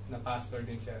na pastor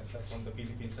din siya from the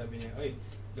Philippines. Sabi niya, "Oy,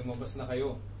 lumabas na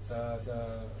kayo sa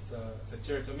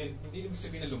church." I mean, hindi ibig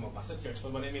sabihin na lumabas sa church.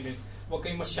 But what I mean is, huwag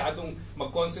kayong masyadong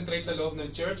mag-concentrate sa loob ng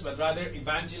church, but rather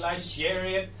evangelize, share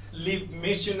it, live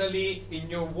missionally in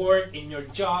your work, in your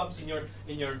jobs, in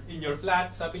your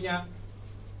flat. Sabi niya,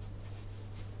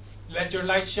 let your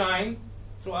light shine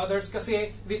through others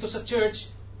kasi dito sa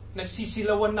church,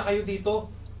 nagsisilawan na kayo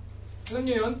dito. Alam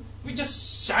niyo yun? We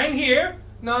just shine here,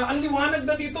 na ang liwanag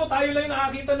na dito, tayo lang yung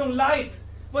nakakita ng light.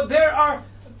 But there are,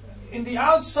 in the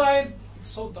outside,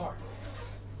 it's so dark.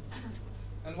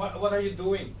 And what are you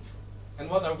doing?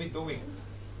 And what are we doing?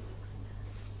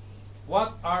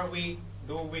 What are we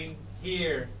doing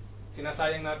here?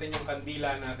 Sinasayang natin yung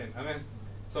kandila natin. Amen?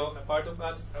 So, a part of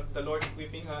us, the Lord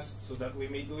equipping us so that we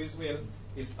may do His will,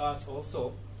 is us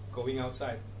also going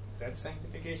outside. That's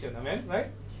sanctification. Amen?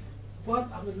 Right? But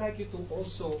I would like you to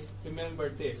also remember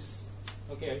this.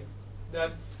 Okay?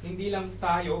 That hindi lang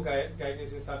tayo, gaya yung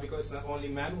sinasabi ko, it's not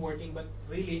only man working, but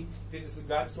really, this is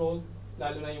God's role,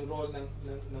 lalo na yung role ng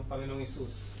Panginoong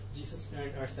Jesus. Jesus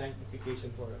earned our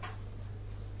sanctification for us.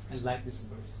 I like this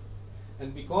verse.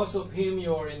 And because of Him,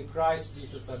 you are in Christ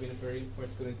Jesus, sabi ng 1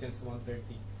 Corinthians 1:30,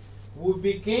 who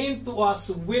became to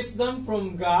us wisdom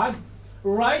from God,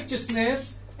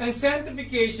 righteousness, and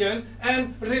sanctification,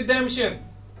 and redemption.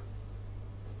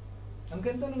 Ang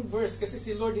ganda ng verse kasi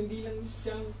si Lord hindi lang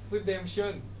siyang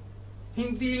redemption.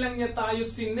 Hindi lang niya tayo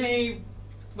sinave,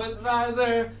 but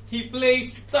rather He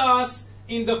placed us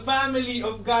in the family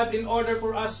of God in order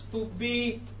for us to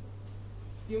be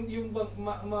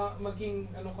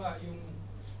maging ano ka,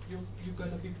 you're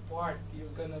gonna be part,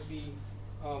 you're gonna be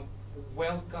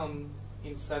welcome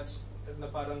in such na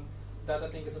parang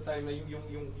dadating ka sa time na yung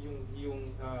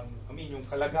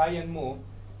kalagayan mo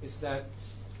is that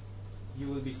you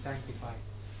will be sanctified.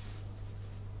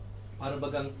 Para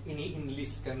bagang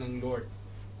ini-enlist ka ng Lord.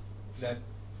 That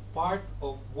part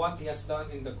of what He has done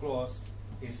in the cross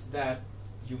is that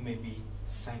you may be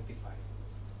sanctified.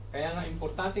 Kaya nga,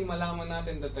 importanteng malaman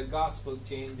natin that the gospel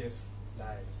changes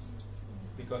lives.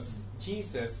 Because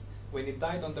Jesus, when He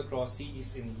died on the cross, He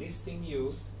is enlisting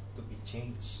you to be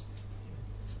changed.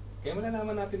 Kaya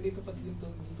malalaman natin dito pag dito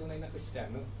tunay na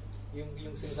Kristiyano.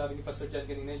 Yung sinasabi ni Pastor John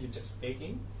kanina, you're just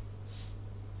faking.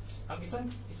 Ang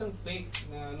isang fake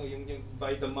na yung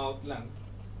by the mouth lang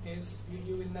is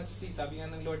you will not see. Sabi nga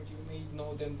ng Lord, you may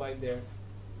know them by their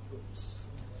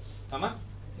fruits. Tama?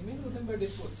 You may know them by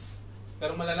their fruits.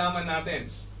 Pero malalaman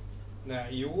natin na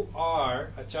you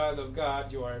are a child of God,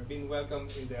 you are being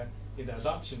welcomed in the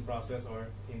adoption process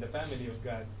or in the family of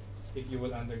God if you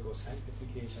will undergo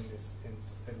sanctification and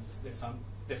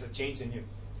there's a change in you.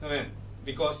 Amen.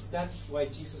 Because that's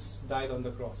why Jesus died on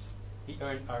the cross. He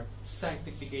earned our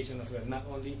sanctification as well, not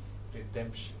only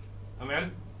redemption.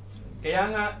 Amen? Kaya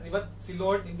nga, di ba, si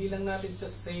Lord, hindi lang natin siya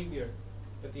Savior,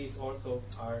 but He is also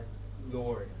our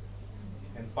Lord.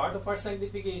 And part of our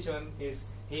sanctification is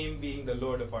Him being the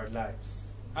Lord of our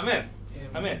lives. Amen?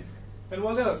 Amen. And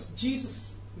what else?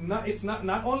 Jesus, it's not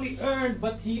only earned,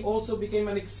 but He also became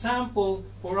an example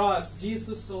for us.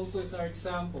 Jesus also is our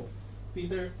example. 1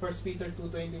 Peter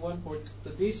 2:21, for to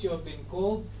this you have been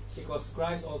called, because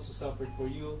Christ also suffered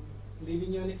for you,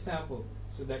 leaving you an example,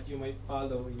 so that you might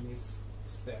follow in His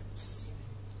steps.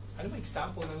 Ano ba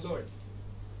example ng Lord?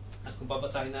 At kung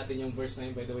babasahin natin yung verse na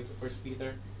yun, by the way, sa 1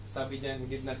 Peter, sabi dyan, He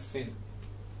did not sin.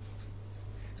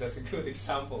 That's a good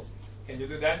example. Can you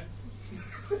do that?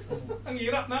 Ang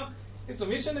hirap na. It's a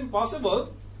mission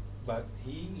impossible, but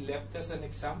He left us an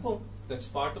example.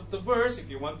 That's part of the verse. If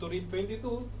you want to read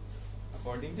 22,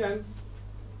 according dyan,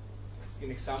 in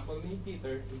example ni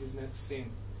Peter, he did not sin.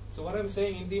 So what I'm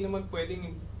saying, hindi naman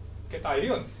pwedeng kaya tayo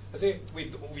yun. Kasi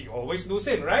we always do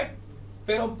sin, right?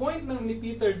 Pero ang point ni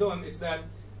Peter doon is that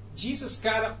Jesus'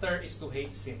 character is to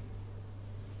hate sin.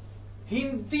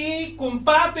 Hindi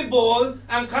compatible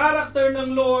ang character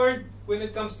ng Lord when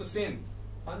it comes to sin.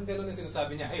 Parang gano'n na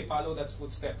sinasabi niya, hey, follow that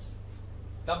footsteps.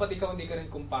 Dapat ikaw hindi ka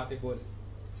rin compatible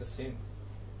sa sin.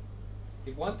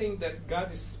 If one thing that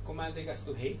God is commanding us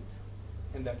to hate,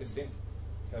 and that is sin.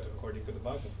 According to the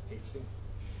Bible, hate sin.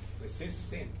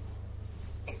 Resist sin.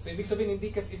 So, ibig sabihin,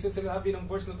 hindi kasi sinasabi ng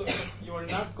verse na to, you are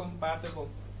not compatible.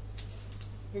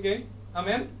 Okay?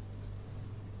 Amen?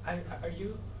 Are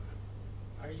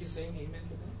you saying amen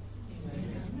to that?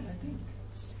 Amen. I think,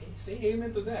 say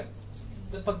amen to that.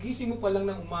 Pag-gising mo pa lang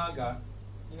ng umaga,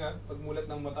 pagmulat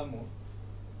ng mata mo,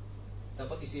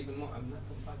 dapat isipin mo, I'm not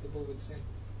compatible with sin.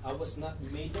 I was not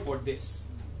made for this.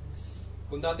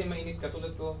 Kung dati mainit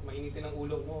katulad ko, mainitin ang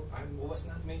ulo mo, I was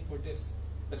not made for this.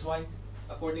 That's why,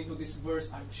 according to this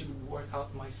verse, I should work out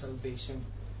my salvation.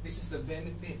 This is the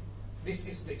benefit. This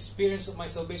is the experience of my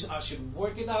salvation. I should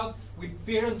work it out with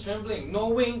fear and trembling,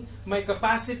 knowing my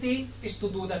capacity is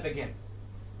to do that again.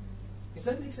 Does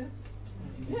that make sense?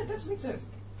 Yeah, that makes sense.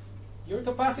 Your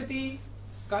capacity,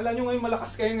 kala nyo ngayon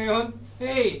malakas kayo ngayon?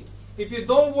 Hey, if you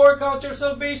don't work out your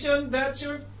salvation,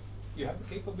 you have the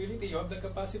capability, you have the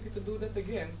capacity to do that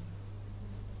again.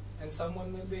 And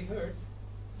someone will be hurt.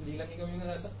 Hindi lang ikaw yung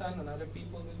nasaktan, and other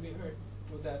people will be hurt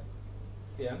through that.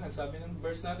 Kaya nga, sabi ng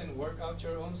verse natin, work out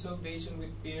your own salvation with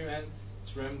fear and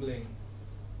trembling.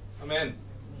 Amen.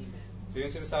 So yun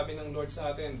sinasabi ng Lord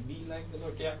sa atin, be like the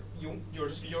Lord. Kaya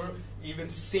you're even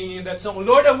singing that song,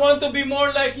 Lord, I want to be more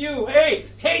like you. Hey,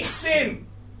 hate sin.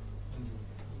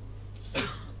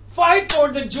 Fight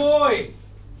for the joy.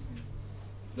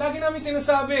 Lagi namin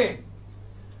sinasabi,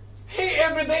 hey,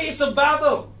 every day is a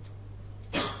battle.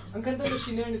 Ang ganda na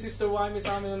shinare ni Sister Waime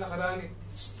sa amin na nakaraan, it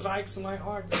strikes my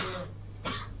heart.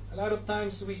 A lot of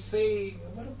times we say,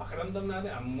 pakiramdam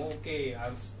natin, I'm okay,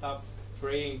 I'll stop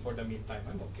praying for the meantime.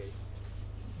 I'm okay.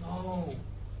 No.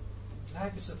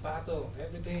 Life is a battle.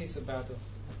 Every day is a battle.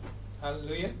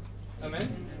 Hallelujah. Amen.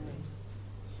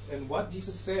 And what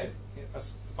Jesus said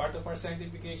as part of our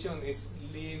sanctification is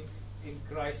live in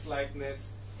Christ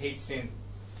likeness, hate sin.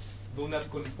 Do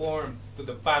not conform to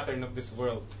the pattern of this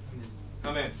world.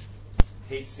 Amen.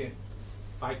 Hate sin.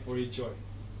 Fight for your joy.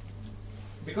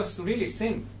 Because really,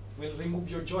 sin will remove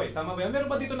your joy. Tama ba yan? Meron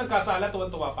ba dito nagkasala,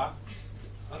 tuwan-tuwa pa?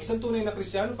 Ang isang tunay na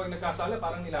Kristiyano, pag nagkasala,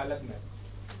 parang nilalagnat.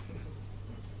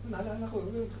 Naalala ko,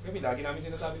 kami lagi namin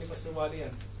sinasabi ni Pastor Wally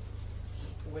yan.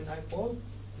 When I fall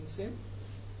in sin,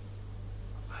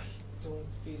 I don't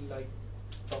feel like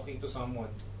talking to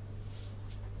someone.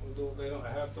 Although,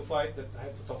 I have to fight that I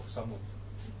have to talk to someone.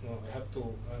 No, I have to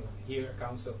hear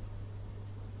counsel.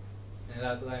 And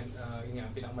a lot of time,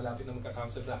 yung pinakamalapit na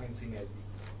magka-counsel sa akin si Nelby.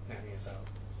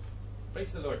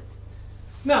 Praise the Lord.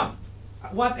 Now,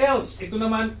 what else? Ito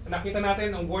naman, nakita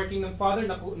natin ang working ng Father,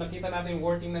 nakita natin yung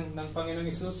working ng Panginoon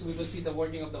Jesus. We will see the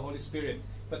working of the Holy Spirit.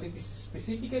 But it is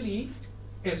specifically,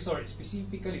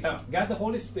 God the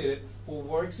Holy Spirit who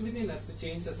works within us to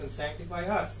change us and sanctify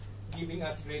us, giving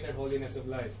us greater holiness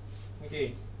of life.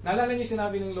 Okay. Naalala niyo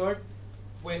sinabi ng Lord,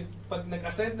 pag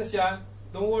nag-ascend na siya,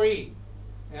 don't worry.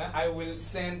 I will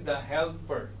send the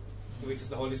helper, which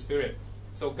is the Holy Spirit.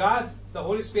 So God, the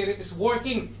Holy Spirit, is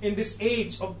working in this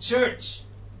age of church,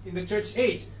 in the church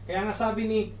age. Kaya nga sabi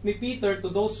ni Peter, to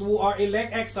those who are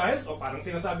elect exiles, o parang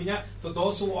sinasabi niya, to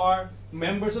those who are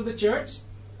members of the church,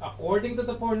 according to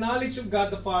the foreknowledge of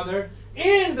God the Father,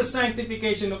 in the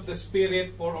sanctification of the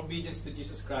Spirit, for obedience to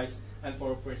Jesus Christ, and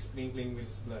for sprinkling with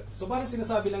His blood. So parang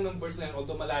sinasabi lang ng verse na yan,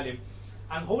 although malalim,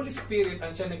 ang Holy Spirit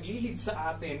ang siya naglilid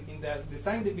sa atin in the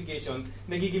sanctification,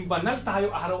 nagiging banal tayo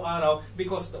araw-araw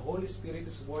because the Holy Spirit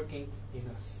is working in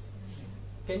us.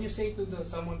 Can you say to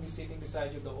someone who's sitting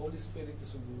beside you, the Holy Spirit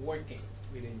is working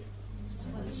within you?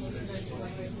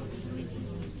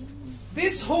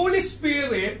 This Holy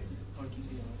Spirit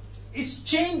is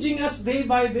changing us day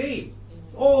by day.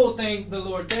 Oh, thank the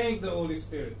Lord. Thank the Holy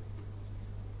Spirit.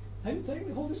 Have you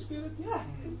thanked the Holy Spirit? Yeah.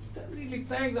 Really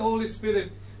thank the Holy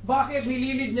Spirit. Bakit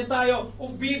nililid niya tayo?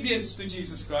 Obedience to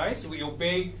Jesus Christ. We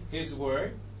obey His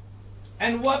Word.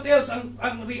 And what else?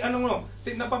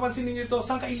 Napapansin niyo ito,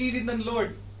 saan ka ililid ng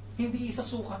Lord? Hindi sa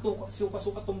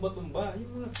suka-suka, tumba-tumba.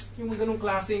 Yung mga ganong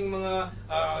klaseng mga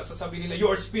sasabi nila,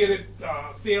 your spirit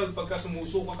failed pagka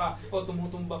sumusuka ka o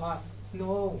tumutumba ka.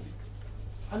 No.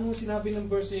 Anong sinabi ng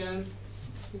verse yan?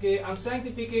 Okay, ang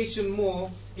sanctification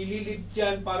mo, ililid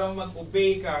yan para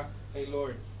mag-obey ka kay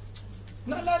Lord.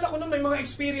 Naalala ko na may mga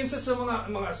experiences sa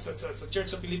sa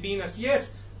church sa Pilipinas.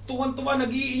 Yes, tuwan-tuwa,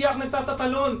 nag-iiyak,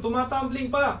 nagtatatalon, tumatumbling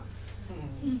pa.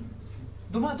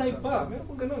 Dumadive pa. Meron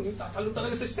pang ganun. Yung tatalon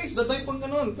talaga sa stage, dadive pang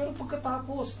ganun. Pero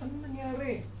pagkatapos, ano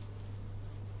nangyari?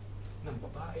 Ng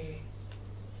babae,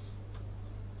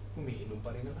 umiinom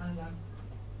pa rin ng alak.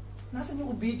 Nasaan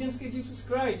yung obedience kay Jesus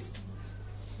Christ?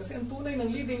 Kasi ang tunay ng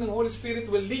leading ng Holy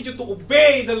Spirit will lead you to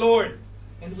obey the Lord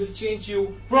and will change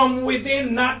you from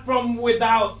within, not from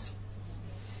without.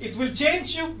 It will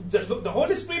change you, the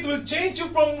Holy Spirit will change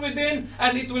you from within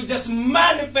and it will just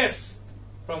manifest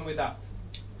from without.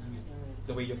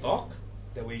 The way you talk,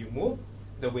 the way you move,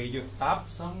 the way you tap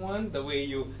someone, the way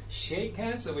you shake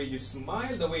hands, the way you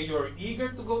smile, the way you're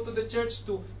eager to go to the church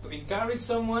to encourage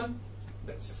someone,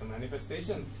 that's just a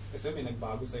manifestation. Kasi may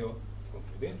nagbago sa'yo from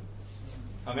within.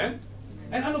 Amen?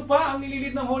 And ano pa ang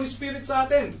nililid ng Holy Spirit sa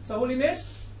atin? Sa holiness?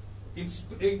 It's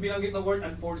binanggit na word,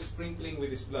 and for the sprinkling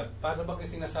with His blood. Para ba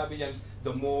kasi sinasabi yan,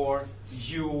 the more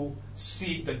you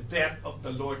see the death of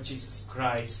the Lord Jesus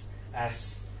Christ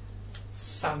as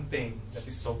something that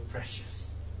is so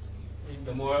precious.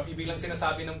 The more, ibig lang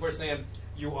sinasabi ng verse na yan,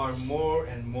 you are more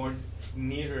and more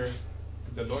nearer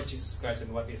to the Lord Jesus Christ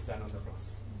and what He has done on the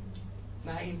cross.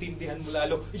 Naiintindihan mo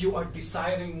lalo, you are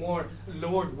desiring more.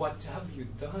 Lord, what have you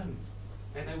done?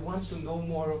 And I want to know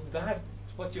more of that.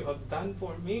 What you have done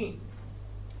for me.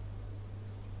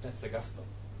 That's the gospel.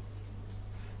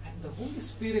 And the Holy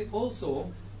Spirit also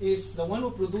is the one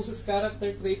who produces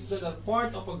character traits that are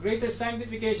part of a greater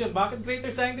sanctification. Bakit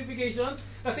greater sanctification?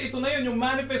 Kasi ito na yun, yung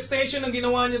manifestation ng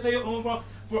ginawa niya sa iyo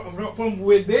from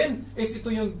within is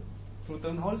ito yung fruit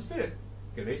of the Holy Spirit.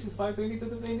 Galatians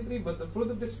 5:22-23, but the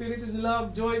fruit of the Spirit is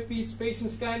love, joy, peace,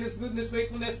 patience, kindness, goodness,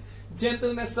 faithfulness,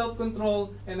 gentleness,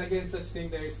 self-control, and against such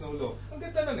thing there is no law. Ang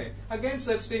ganda nun eh.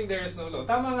 Against such thing there is no law.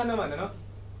 Tama nga naman, ano?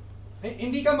 Eh,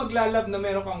 hindi ka maglalab na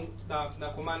meron kang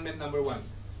na commandment number 1.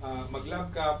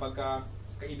 Maglove ka pagka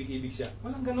kaibig-ibig siya.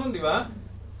 Walang ganun, di ba?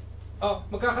 Oh,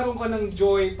 magkakaroon ka ng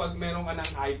joy pag meron ka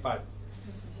ng iPad.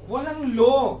 Walang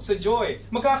law sa joy.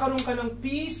 Magkakaroon ka ng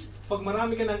peace pag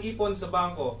marami ka ng ipon sa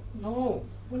bangko. No.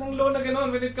 Walang law na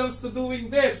ganun when it comes to doing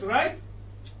this, right?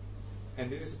 And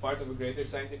this is part of a greater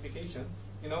sanctification.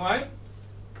 You know why?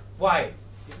 Why?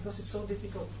 Because it's so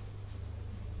difficult.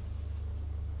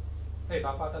 Hey,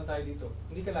 tapatan tayo dito.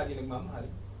 Hindi ka lagi nagmamahal.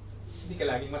 Hindi ka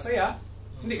laging masaya.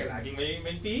 Hindi ka laging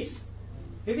may peace.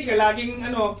 Hindi ka laging,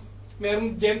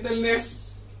 merong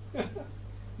gentleness.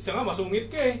 Isa nga, masungit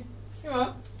ka eh. Di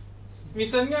ba?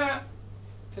 Minsan nga,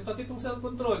 pati itong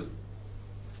self-control.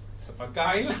 Sa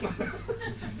pagkain lang.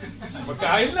 Sa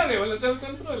pagkain lang eh, walang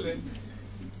self-control eh.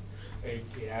 Eh,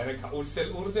 kaya nagka-ursel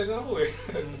ako eh.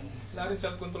 Wala rin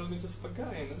self-control minsan sa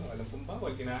pagkain. Alam kong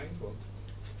bawal, kinain ko.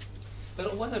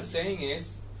 Pero what I'm saying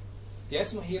is,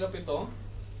 yes, mahirap ito,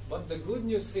 but the good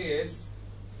news is,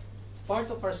 part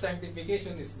of our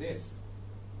sanctification is this.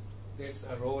 There's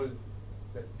a role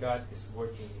that God is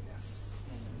working in us.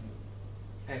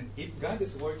 And if God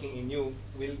is working in you,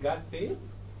 will God fail?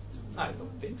 I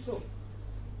don't think so.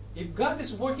 If God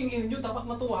is working in you, dapat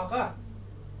matuwa ka.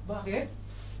 Bakit?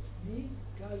 May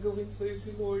gagawin sa'yo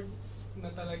si Lord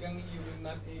na talagang you will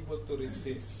not able to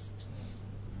resist.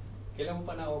 Kailan mo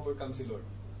pa na-overcome si Lord?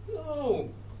 No!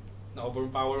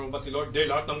 Na-overpower mo ba si Lord? Di,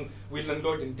 lahat ng will ng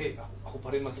Lord. Hindi, ako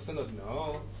pa rin masusunod.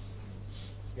 No.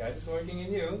 God is working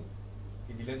in you.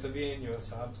 Ibig lang sabihin, you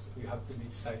have to be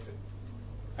excited.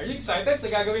 Are you excited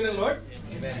sa gagawin ng Lord?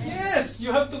 Amen. Yes!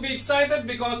 You have to be excited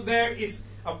because there is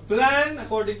a plan,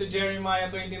 according to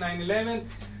Jeremiah 29:11.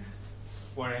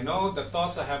 For I know the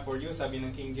thoughts I have for you, sabi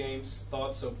ng King James,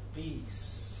 thoughts of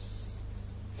peace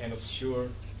and of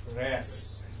sure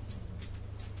rest.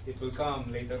 It will come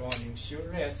later on, yung sure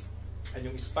rest. At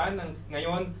yung span ng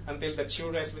ngayon until that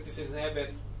sure rest which is in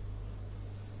heaven,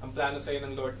 ang plano sa iyo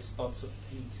ng Lord is thoughts of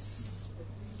peace.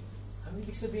 Ano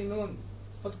ibig sabihin nun?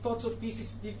 Pag thoughts of peace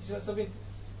is sabihin,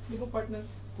 di ba part ng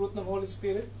fruit ng Holy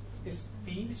Spirit is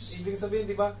peace? Ibig sabihin,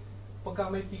 di ba, pagka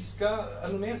may peace ka,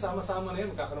 ano na yan, sama-sama na yan,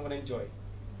 magkakaroon ka ng joy.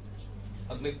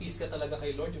 Pag may peace ka talaga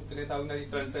kay Lord, yung tinatawag na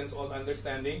transcends all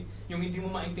understanding, yung hindi mo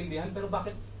maintindihan, pero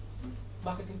bakit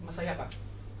masaya ka?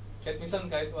 Kahit minsan,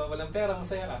 kahit walang pera,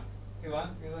 masaya ka. Di ba?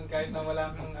 Minsan, kahit na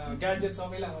wala kang gadgets,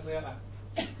 okay lang, masaya ka.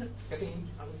 Kasi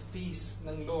ang peace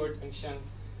ng Lord ang siyang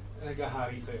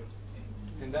naghahari sa'yo.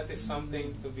 And that is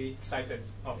something to be excited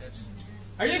of.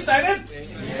 Are you excited?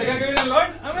 Sa gagawin ng Lord?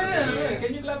 Amen. Amen.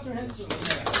 Can you clap your hands to me?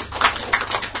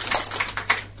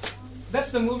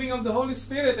 That's the moving of the Holy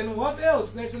Spirit. And what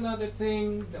else? There's another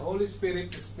thing. The Holy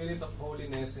Spirit, the Spirit of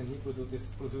holiness, and He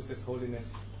produces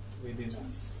holiness within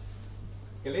us.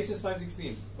 Galatians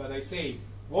 5:16. But I say,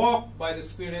 walk by the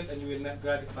Spirit and you will not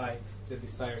gratify the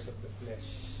desires of the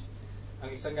flesh. ang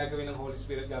isang gagawin ng Holy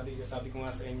Spirit, sabi ko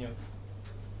nga sa inyo,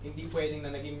 hindi pwedeng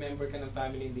na naging member ka ng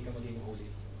family, hindi ka magiging holy.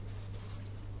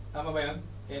 Tama ba yan?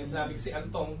 Kaya sinabi ko si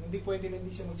Antong, hindi pwede na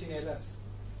hindi siya magchinelas.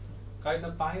 Kahit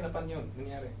nagpahirapan yun,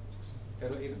 nangyari.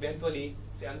 Pero eventually,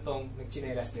 si Antong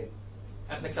nagchinelas din.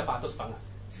 At nagsapatos pa nga.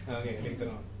 Okay, later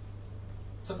on.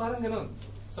 So parang ganun.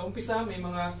 Sa umpisa, may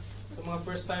mga, sa mga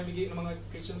first time ng mga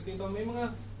Christians dito, may mga,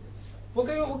 huwag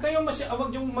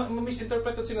yung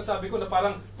misinterpret at sinasabi ko na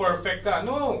parang perfect ka.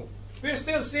 No! We're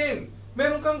still sin.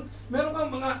 Meron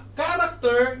kang mga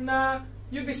character na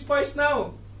you despise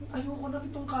now. Ayoko na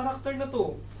itong character na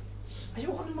to.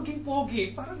 Ayoko na maging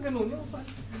pogi. Parang ganun.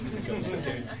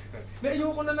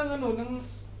 Ayoko na ng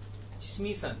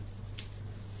chismisan.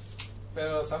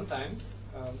 Pero sometimes,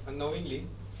 unknowingly,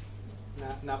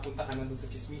 napunta ka na dun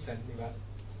sa chismisan, di ba?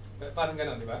 Parang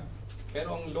ganun, di ba?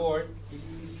 Pero ang Lord,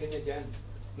 ililid ka niya dyan.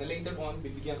 Na later on,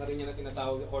 bibigyan ka rin niya na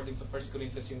tinatawag according sa 1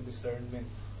 Corinthians yung discernment.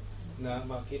 Na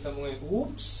makita mo ngayon,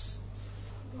 oops!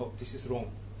 Oh, this is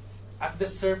wrong. At the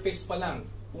surface pa lang,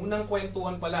 unang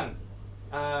kwentuhan pa lang,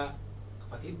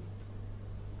 kapatid,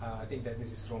 I think that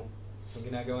this is wrong. Kung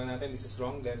ginagawa natin, this is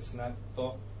wrong, let's not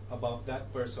talk about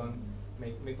that person.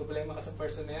 May problema ka sa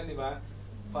person na yan, di ba?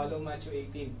 Follow Matthew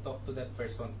 18, talk to that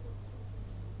person.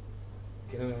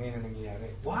 Ganun ngayon ang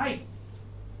nangyayari. Why?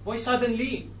 Why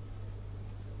suddenly?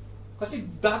 Kasi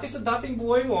dati sa dating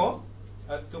buhay mo,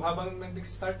 at habang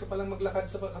nag-start ka palang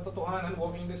maglakad sa katotohanan,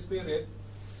 walking in the Spirit,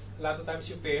 a lot of times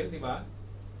you fail, di ba?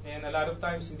 And a lot of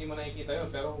times hindi mo nakikita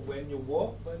yun. Pero when you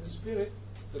walk by the Spirit,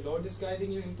 the Lord is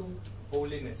guiding you into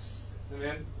holiness.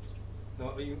 Amen?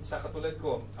 No, yung, sa katulad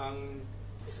ko, ang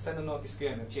isa sa na-notice ko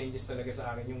yan, changes talaga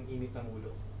sa akin yung init ng ulo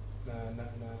na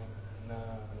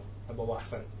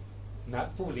nabawasan.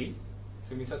 Not fully.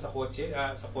 So minsan sa kotse,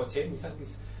 minsan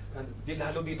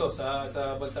lalo dito sa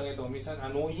bansang ito, minsan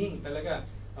annoying talaga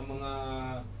ang mga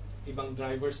ibang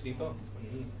drivers dito.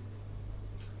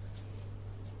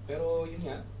 Pero yun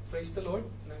nga, praise the Lord,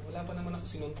 wala pa naman ako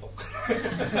sinuntok.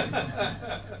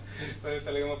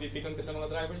 Talaga mapipikon ka sa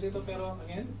mga drivers dito, pero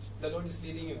again, the Lord is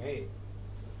leading you. Hey,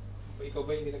 ikaw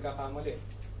ba hindi nagkakamali?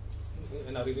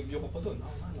 Na-review ko pa doon.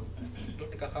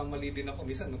 Nagkakamali din ako.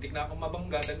 Minsan, muntik na akong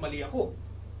mabangga dahil mali ako.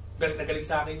 Galit na galit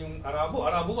sa akin yung Arabo.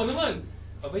 Arabo ka naman.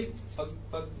 Abay,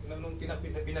 nung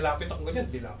pinalapit ako ganyan,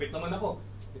 dilapit naman ako.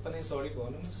 Di pa na yung sorry ko.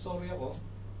 Nung sorry ako,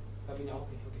 sabi niya,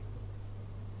 okay.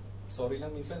 Sorry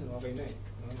lang minsan, okay na eh.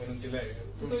 Ganun sila eh.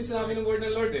 Totoo yung sinabi ng word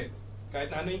ng Lord eh. Kahit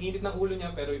na ano yung init ng ulo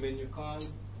niya, pero when you come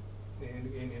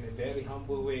in a very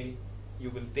humble way,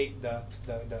 you will take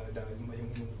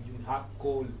yung hot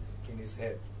coal in his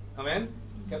head. Amen?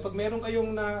 Kaya pag meron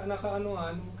kayong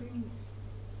nakaanuhan, okay,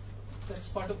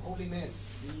 that's part of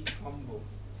holiness. Be humble.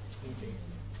 Okay.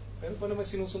 Pero pa naman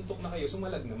sinusuntok na kayo,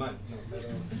 sumalag naman. No, pero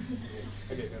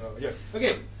yeah.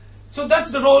 Okay. So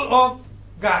that's the role of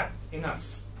God in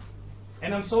us.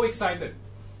 And I'm so excited.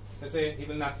 Kasi He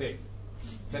will not fail.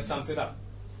 That sums it up.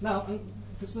 Now, ang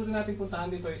gusto rin natin puntahan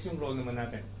dito is yung role naman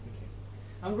natin. Okay.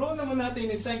 Ang role naman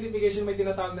natin in sanctification may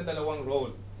tinatawag na dalawang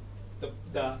role.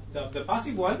 The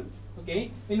passive one, okay,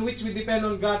 in which we depend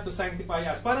on God to sanctify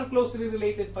us. Parang closely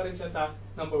related pa rin siya sa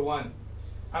number 1.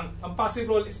 Ang passive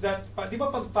role is that, di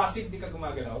ba pag passive di ka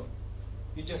gumagalaw?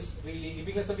 You just really,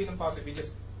 ibig lang sabihin ng passive, you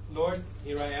just, Lord,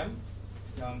 here I am.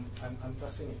 I'm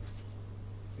trusting you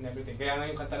in everything. Kaya nga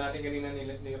yung kanta natin kanina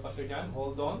ni Pastor John,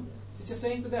 hold on. It's just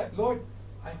saying to that, Lord,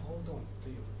 I hold on to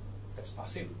you. That's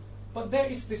passive. But there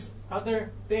is this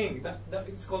other thing, that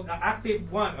it's called the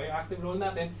active one, o yung active role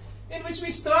natin, in which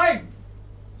we strive.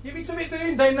 Ibig sabihin, ito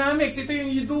yung dynamics, ito yung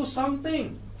you do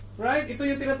something. Right? Ito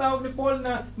yung tinatawag ni Paul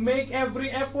na make every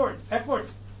effort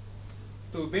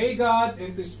to obey God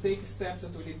and to take steps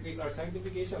that will increase our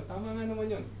sanctification. Tama nga naman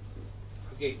yun.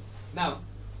 Okay. Now,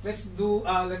 let's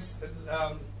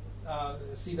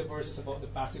see the verses about the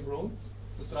passive role.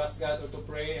 To trust God or to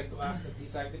pray and to ask that He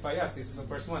sanctify us. This is the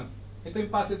first one. Ito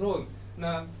yung passive role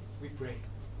na we pray.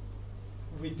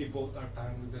 We devote our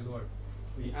time with the Lord.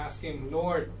 We ask Him,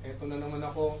 Lord, eto na naman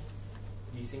ako,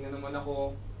 gising na naman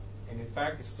ako, and in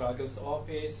fact, struggles sa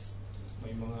office,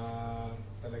 may mga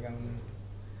talagang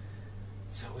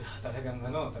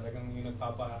yung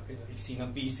nagpapa-isi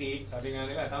ng PC, sabi nga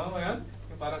nila, tama ba yan?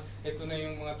 Yung parang, ito na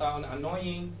yung mga tao na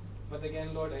annoying, but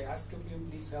again, Lord, I ask of you,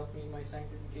 please help me in my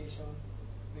sanctification.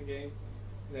 Okay?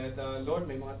 That, Lord,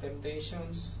 may mga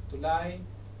temptations to lie,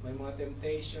 may mga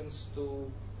temptations to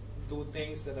do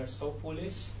things that are so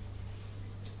foolish,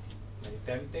 may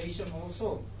temptation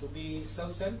also to be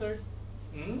self-centered.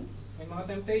 May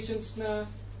mga temptations na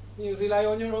you rely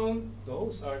on your own.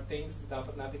 Those are things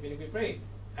dapat natin pinipray.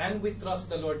 And we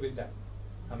trust the Lord with that.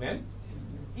 Amen?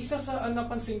 isa sa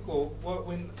napansin ko,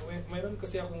 when meron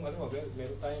kasi akong,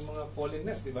 meron tayong mga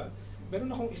fallenness, di ba? Meron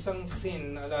akong isang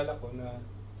sin, naalala ko, na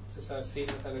sa sin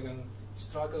na talagang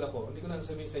struggle ako. Hindi ko na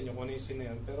sasabihin sa inyo kung ano yung sin na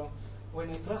yun. Pero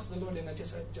when I trust the Lord and I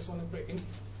just want to pray,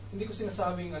 hindi ko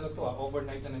sinasabing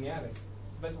overnight na nangyari.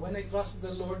 But when I trust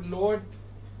the Lord, Lord,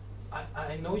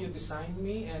 I know you designed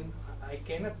me and I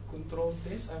cannot control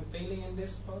this. I'm failing in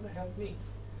this. Father, help me.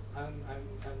 I'm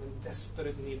in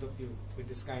desperate need of you with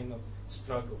this kind of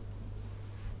struggle.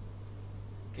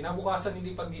 Kinabukasan,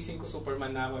 hindi paggising ko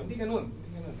Superman na ako. Hindi ganun.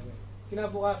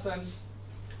 Kinabukasan,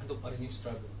 ando pa rin yung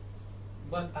struggle.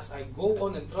 But as I go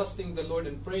on and trusting the Lord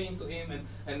and praying to Him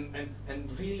and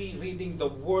really reading the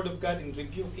Word of God and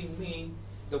rebuking me,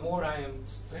 the more I am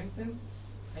strengthened.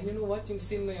 And you know what? Yung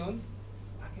sin na yun,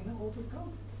 I can now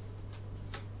overcome.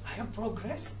 I have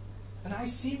progressed. And I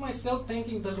see myself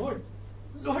thanking the Lord.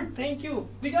 Lord, thank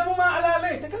you. Di ka mo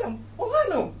maaalala eh. Teka lang, wala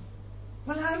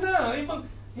na.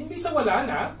 Hindi sa wala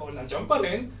na, nandiyan pa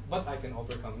rin, but I can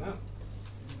overcome now.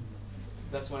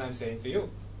 That's what I'm saying to you.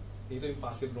 Dito yung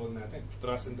passive role natin.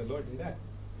 Trust in the Lord in that.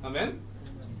 Amen?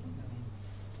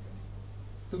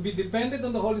 To be dependent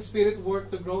on the Holy Spirit work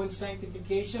to grow in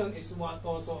sanctification is what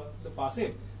also the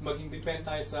passive. Maging depend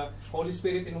tayo sa Holy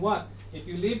Spirit in what? If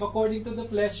you live according to the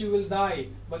flesh, you will die.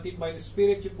 But if by the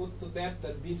Spirit you put to death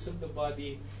the deeds of the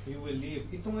body, you will live.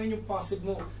 Ito ngayon yung passive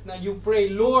mo, na you pray,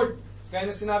 Lord,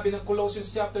 kaya na sinabi ng Colossians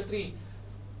chapter 3,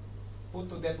 put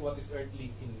to death what is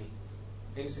earthly in me.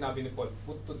 Yan yung sinabi ni Paul,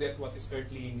 put to death what is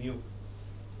earthly in you.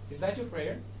 Is that your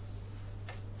prayer?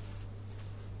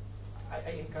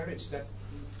 I encourage that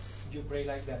you pray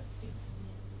like that.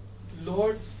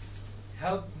 Lord,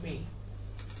 help me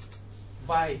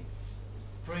by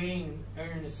praying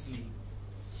earnestly,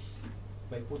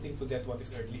 by putting to death what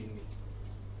is earthly in me.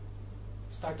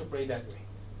 Start to pray that way.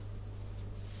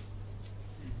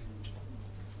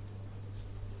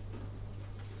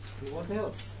 And what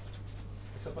else?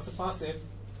 Isa pa sa passive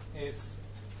is,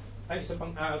 isa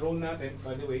pang role natin,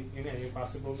 by the way, yun yung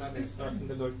passive role natin is trust in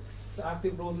the Lord. Sa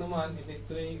active role naman,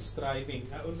 ito yung striving.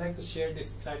 I would like to share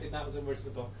this. Excited na ako sa verse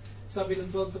ko to. Sabi ng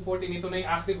 12 to 14, ito na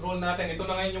yung active role natin. Ito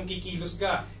na ngayon yung kikilos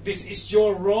ka. This is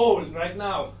your role right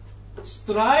now.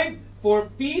 Strive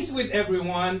for peace with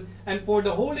everyone and for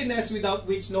the holiness without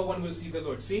which no one will see the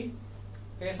Lord. See?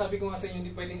 Kaya sabi ko nga sa inyo,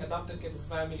 hindi pwedeng adopted ka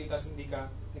sa family tapos hindi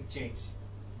ka nag-change.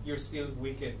 You're still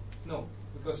wicked. No.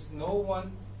 Because no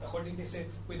one, according to say,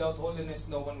 without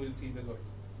holiness, no one will see the Lord.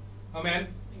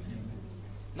 Amen?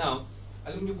 Now,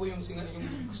 alam niyo po yung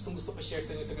gustong-gusto ko share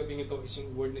sa inyo sa gabing ito is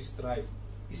yung word na strive.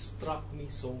 It struck me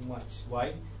so much.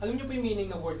 Why? Alam niyo po yung meaning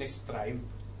ng word na strive?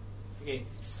 Okay.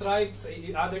 Strive,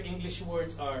 other English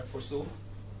words are pursue.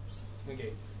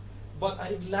 Okay. But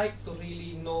I'd like to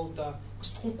really know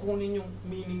gusto kong kunin yung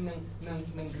meaning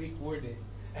ng Greek word eh.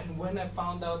 And when I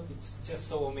found out, it's just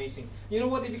so amazing. You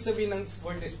know what ibig sabihin ng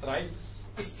word na strive?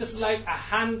 It's just like a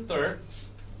hunter,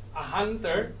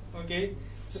 okay?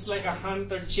 Just like a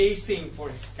hunter chasing for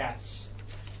his catch.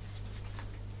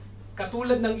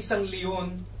 Katulad ng isang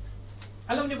leon.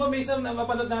 Alam niyo ba, may isang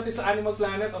mapanood natin sa Animal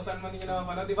Planet o saan man niyo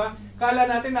napapanood, di ba? Kala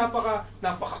natin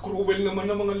napaka-cruel naman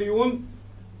ng mga leon,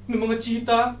 ng mga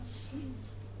cheetah.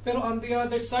 Pero on the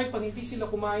other side, pag hindi sila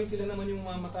kumain, sila naman yung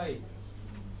mamatay.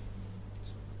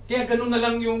 Kaya ganun na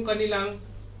lang yung kanilang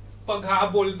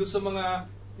paghabol doon sa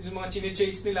mga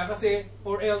chine-chase nila kasi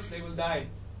or else they will die.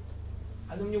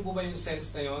 Alam niyo po ba yung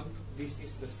sense na yun? This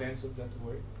is the sense of that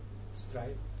word,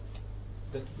 strive.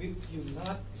 That if you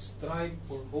not strive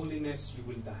for holiness, you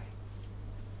will die.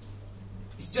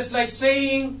 It's just like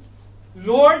saying,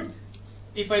 Lord,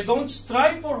 if I don't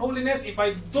strive for holiness, if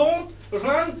I don't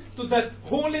run to that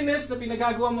holiness na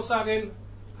pinagagawa mo sa akin,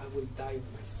 I will die of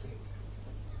my sin.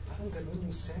 Parang ganun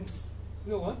yung sense.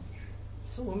 You know what?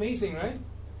 So amazing, right?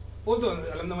 Although,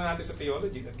 alam naman natin sa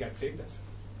theology that God saved us.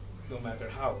 No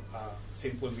matter how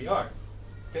sinful we are.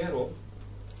 Pero,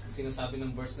 ang sinasabi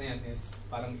ng verse na yan is,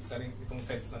 parang isa rin itong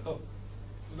sense na to.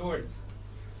 Lord,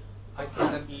 I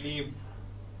cannot live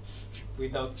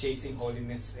without chasing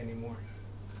holiness anymore.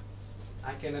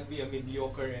 I cannot be a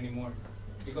mediocre anymore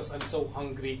because I'm so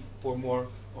hungry for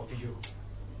more of you.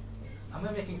 Am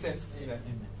I making sense?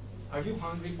 Are you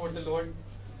hungry for the Lord?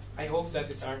 I hope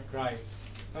that is our cry.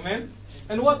 Amen?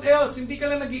 And what else? Hindi ka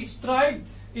lang nag-i-strive.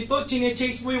 Ito,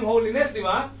 chine-chase mo yung holiness, di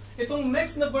ba? Itong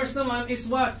next na verse naman is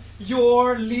what?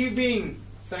 Your living.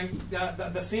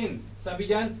 The sin. Sabi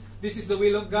diyan, this is the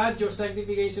will of God, your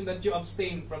sanctification, that you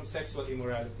abstain from sexual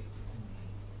immorality.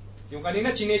 Yung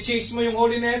kanina, chine-chase mo yung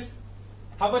holiness.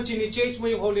 Habang chine-chase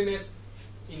mo yung holiness,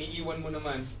 iniiwan mo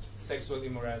naman sexual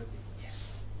immorality.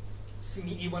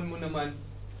 Iniiwan mo naman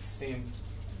sin.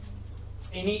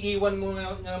 iniiwan mo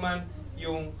naman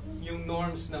yung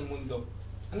norms ng mundo.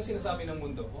 Ano sinasabi ng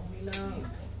mundo? Okay lang.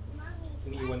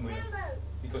 Iniiwan mo yan.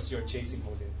 Because you're chasing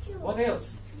holiness. What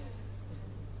else?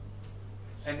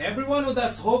 And everyone who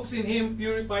thus hopes in Him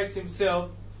purifies himself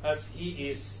as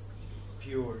He is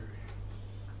pure.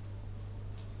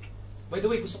 By the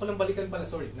way, gusto ko lang balikan pala.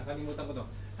 Sorry, nakalimutan ko to.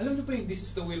 Alam niyo po yung this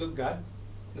is the will of God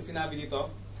na sinabi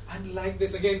dito? Unlike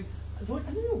this, again, Lord,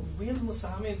 ano yung will mo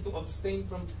sa amin to abstain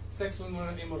from sexual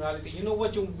immorality? You know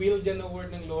what yung will dyan na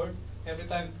word ng Lord? Every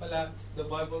time pala the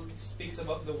Bible speaks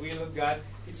about the will of God,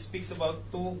 it speaks about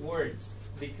two words,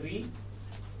 decree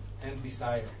and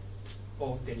desire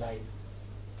o delight.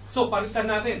 So,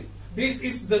 palitan natin. This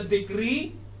is the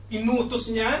decree, inutos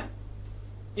niya,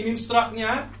 in-instruct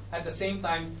niya, at the same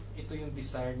time, ito yung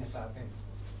desire niya sa atin.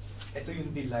 Ito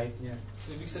yung delight niya.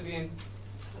 So, ibig sabihin,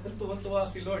 tuwan-tuwa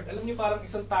si Lord. Alam niyo, parang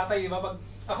isang tatay, di ba? Pag,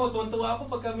 ako, tuwan-tuwa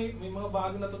ako pagka may mga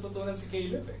bago natututunan si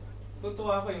Caleb.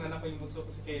 Tuwan-tuwa ako, yung anak ko, yung bunso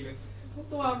ko si Caleb.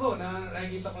 Tuwan-tuwa ako,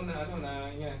 nakikita ko na,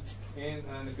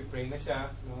 nagpipray na siya.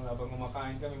 Habang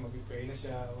kumakain kami, magpipray na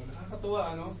siya.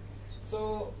 Nakakatuwa,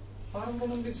 So, parang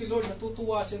ganun din si Lord.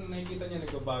 Natutuwa siya na nakikita niya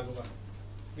nagbabago ka.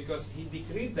 Because He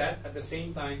decreed that, at the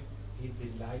same time, He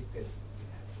delighted.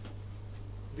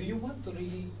 Do you want to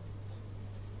really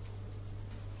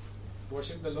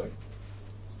worship the Lord?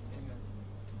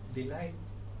 Delight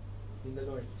in the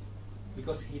Lord.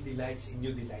 Because He delights in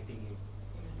you delighting Him.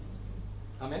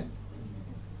 Amen?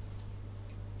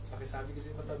 Pakisabi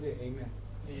kasi patabi, Amen.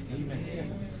 Amen.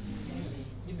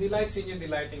 He delights in you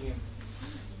delighting Him.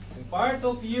 And part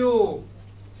of you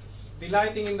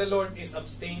delighting in the Lord is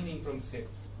abstaining from sin.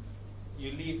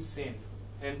 You leave sin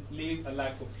and live a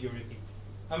life of purity.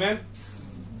 Amen?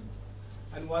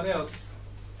 And what else?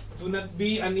 Do not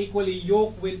be unequally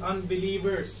yoked with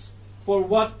unbelievers. For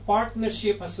what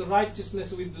partnership has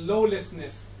righteousness with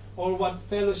lawlessness? Or what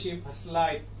fellowship has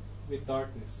light with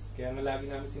darkness? Kaya nga lagi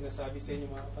namin sinasabi sa inyo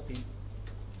mga kapatid,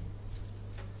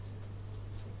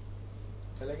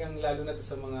 talagang lalo na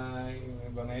sa mga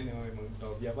iba ngayon, yung mga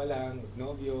nobya pa lang,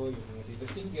 nobyo, yung mga dito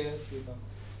singles, dito.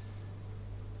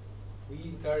 We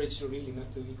encourage you really not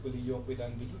to equally yoke with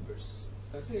unbelievers.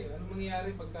 Kasi ano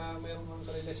mangyayari pagka mayroong mga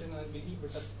karelasyon ng unbeliever?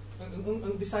 Tas,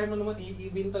 ang desire mo naman,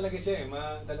 i-win talaga siya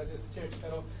madala siya sa church.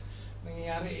 Pero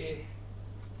nangyayari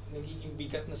nagiging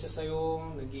bigat na siya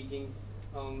sa'yo, nagiging,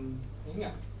 yun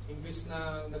nga, imbis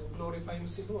na nag-glorify mo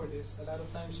si Lord is a lot of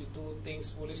times you do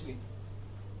things foolishly.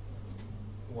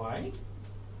 Why?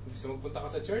 Gusto magpunta ka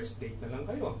sa church, date na lang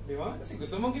kayo. Di ba? Kasi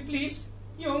gusto mong i-please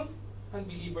yung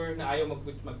unbeliever na ayaw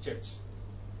mag-church.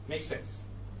 Makes sense.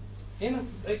 Yan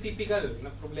ay typical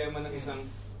na problema ng isang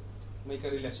may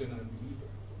karelasyon ng unbeliever.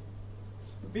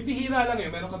 Bibihira lang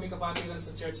yun. Meron kami kapatiran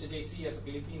sa church sa JCA sa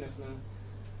Pilipinas na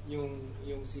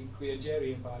yung si Kuya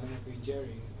Jerry, yung pangalan ng Kuya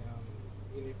Jerry,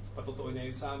 patutuon niya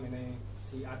yun sa amin na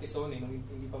si Ate Sonny, nung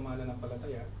hindi pa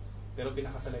mananampalataya, pero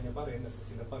pinakasalan niya pa rin, nasa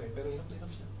sila pa rin, pero hirap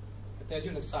siya. I tell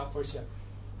you, nag-suffer siya.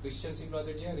 Christian si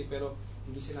Brother Jerry, pero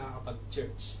hindi siya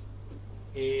nakakapag-church.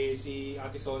 Si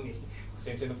Ate Sonny,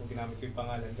 pasensya na po ginamit ko yung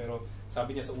pangalan, pero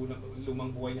sabi niya sa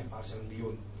lumang buhay niya, parang siyang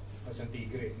leon, parang siyang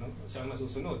tigre, no? Siya ang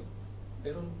nasusunod.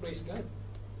 Pero praise God,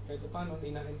 kahit paano,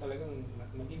 inahin talagang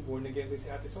naging born again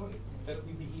si Ate Sonny. Pero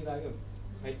bibihira yun.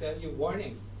 I tell you,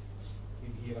 warning,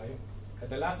 bibihira yun.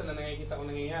 Kadalasan na nakikita ko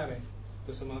nangyayari,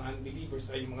 ito sa mga unbelievers,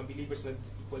 ay yung mga believers na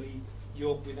equally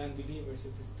yoked with unbelievers,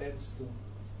 it tends to,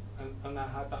 ang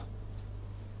nahatak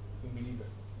yung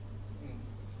believer.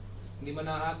 Hindi man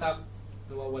nahatak,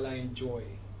 nawawala yung joy.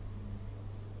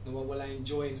 Nawawala yung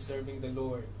joy in serving the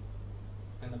Lord.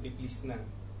 Na napiplease na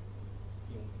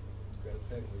yung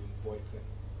girlfriend o yung boyfriend.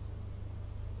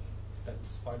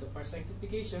 That's part of our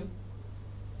sanctification.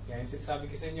 Kaya yung sinasabi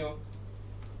ko sa inyo,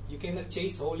 you cannot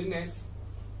chase holiness.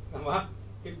 Tama?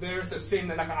 If there's a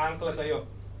sin na naka-ankla sa'yo.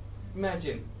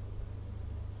 Imagine,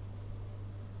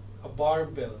 a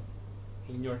barbell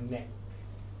in your neck.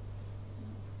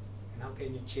 And how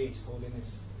can you chase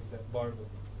holiness with that barbell?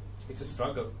 It's a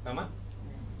struggle. Tama?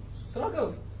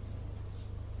 Struggle.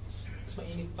 Mas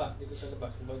mainit pa dito sa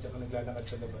labas. Kung bakit ako naglalakad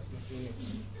sa labas. Mas mainit.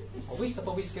 Pawis na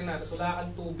pawis ka na. Tapos wala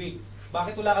kang tubig.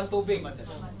 Bakit wala kang tubig?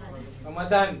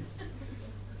 Ramadan.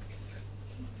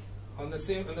 On the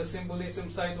symbolism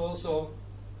side also,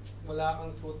 wala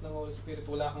kang fruit ng Holy Spirit,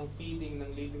 wala kang feeding ng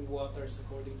living waters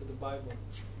according to the Bible.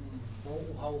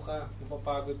 Mauuhaw ka,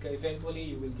 mapapagod ka,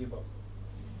 eventually you will give up.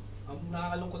 Ang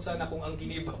nakakalungkot sana kung ang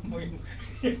give up mo yung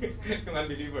yung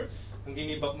unbeliever, ang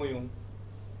give up mo yung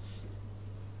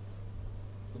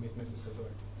commitment to the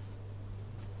Lord.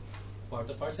 Part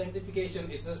of our sanctification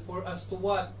is for us to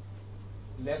what?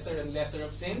 Lesser and lesser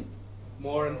of sin,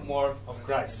 more and more of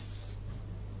Christ.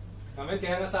 Amen?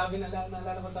 Kaya nga sabi,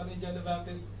 naalala ko sabi ni John the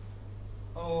Baptist,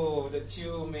 oh, that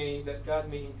God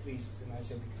may increase and I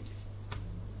shall decrease.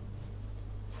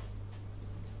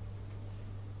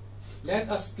 Let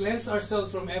us cleanse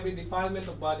ourselves from every defilement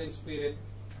of body and spirit,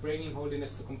 bringing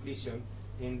holiness to completion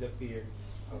in the fear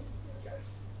of God.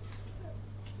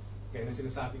 Kaya na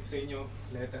sinasabi ko sa inyo,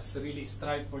 let us really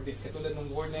strive for this. Katulad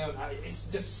ng word na yun,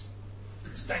 it's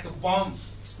like a bomb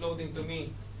exploding to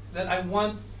me. That I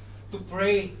want to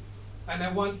pray and I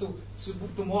want to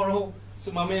tomorrow,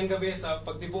 mamayang gabi sa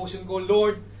pag-devotion ko,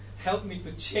 Lord, help me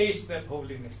to chase that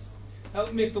holiness.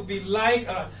 Help me to be like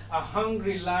a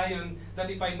hungry lion that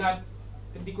if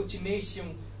hindi ko chinase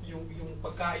yung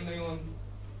pagkain na yun,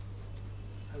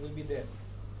 I will be dead.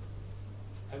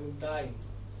 I will die.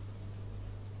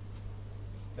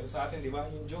 Pero sa atin, di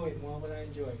ba, yung joy, mawawala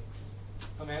yung joy.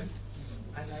 Amen?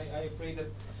 And I pray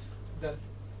that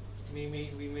we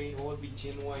may all be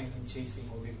genuine in chasing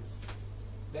holiness.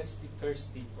 Let's be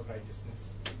thirsty for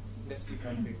righteousness. Let's be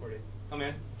hungry for it.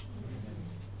 Amen?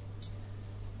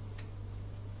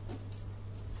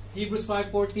 Hebrews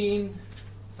 5:14,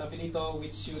 sabi nito,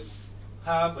 which should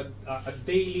have a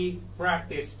daily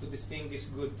practice to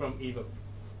distinguish good from evil.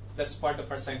 That's part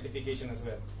of our sanctification as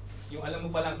well. Yung alam mo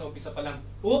pa lang, sa umpisa pa lang,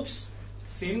 oops,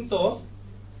 sin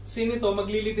ito,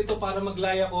 maglilit ito para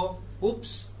maglaya ko,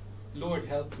 oops, Lord,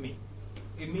 help me.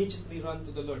 Immediately run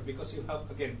to the Lord because you have,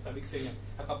 again, sabi ko sa inyo,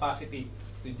 a capacity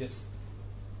to just,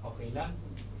 okay lang,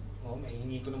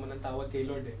 mahingi ko naman ng tawad kay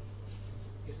Lord eh.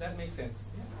 Does that make sense?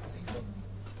 Yeah, I think so.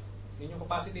 Yun yung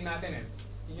capacity natin eh.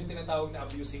 Yun yung tinatawag na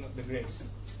abusing of the grace.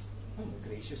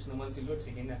 Gracious naman si Lord,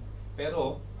 sige na.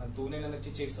 Pero, ang tunay na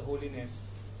nag-chase sa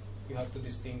holiness, you have to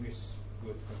distinguish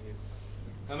good from evil.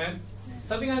 Amen?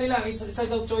 Sabi nga nila, it's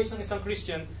the choice ng isang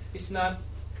Christian is not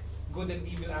good and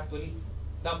evil actually.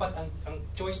 Dapat ang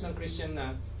choice ng Christian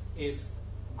na is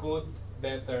good,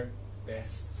 better,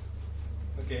 best.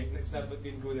 Okay? It's not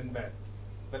between good and bad.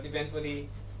 But eventually,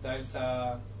 dahil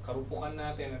sa karupukan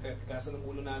natin at katikasan ng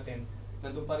ulo natin,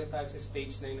 nandun pa rin tayo sa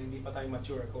stage na yun na hindi pa tayo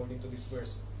mature according to this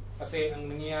verse. Kasi ang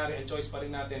nangyayari, ang choice pa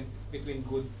rin natin between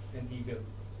good and evil.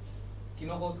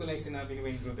 Kino-quote ko lang yung sinabi ni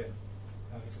Wayne Grudem,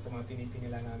 isa sa mga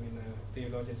tinitingala namin na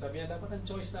theologian. Sabi niya, dapat ang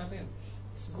choice natin,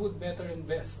 it's good, better, and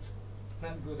best.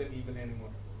 Not good and evil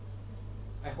anymore.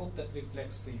 I hope that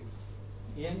reflects to you.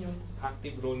 Yan yung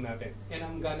active role natin. And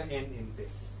I'm gonna end in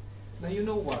this. Now, you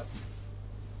know what?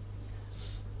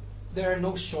 There are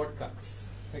no shortcuts,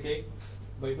 okay,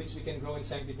 by which we can grow in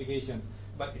sanctification.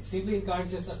 But it simply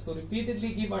encourages us to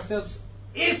repeatedly give ourselves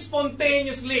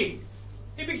spontaneously.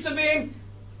 Ibig sabihin,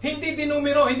 hindi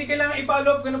dinumero, hindi kailangan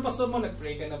i-follow up ka ng pastor mo,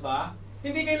 nag-pray ka na ba?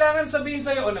 Hindi kailangan sabihin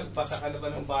sa'yo, nagbasa ka na ba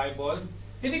ng Bible?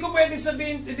 Hindi ko pwede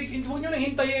sabihin, huwag nyo na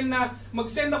hintayin na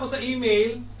mag-send ako sa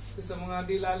email, sa mga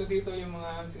lalo dito yung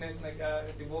mga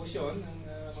devotion, ng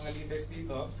mga leaders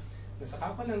dito, na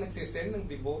saka pa lang nagsisend ng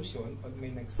devotion pag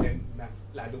may nag-send na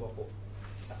lalo ako.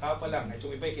 Saka pa lang, at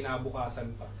yung iba'y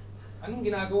kinabukasan pa. Anong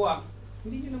ginagawa?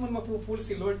 Hindi nyo naman mapupul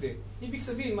si Lord eh. Ibig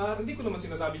sabihin, hindi ko naman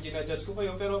sinasabi ginajudge ko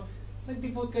kayo, pero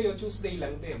nag-devote kayo Tuesday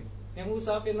lang din. Yung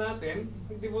usapin natin,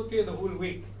 nag-devote kayo the whole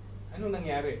week. Ano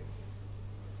nangyari?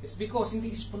 It's because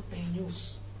hindi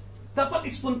spontaneous. Dapat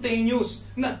spontaneous.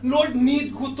 Na, Lord,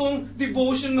 need ko tong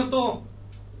devotion na to.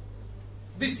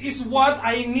 This is what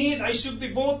I need. I should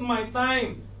devote my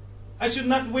time. I should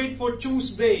not wait for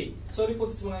Tuesday. Sorry po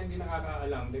sa mga hindi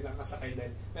nakakaalam, hindi nakakasakay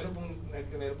dahil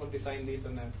meron pong design dito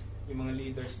na yung mga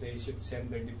leaders, they should send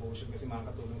their devotion kasi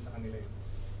makakatulong sa kanila yun.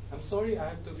 I'm sorry,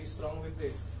 I have to be strong with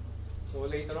this. So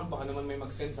later on, baka naman may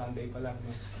mag-send Sunday pa lang.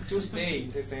 No?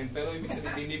 Tuesday, send. Pero ibig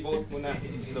sabihin, dinivote mo na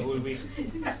the whole week.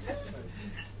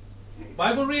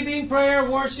 Bible reading, prayer,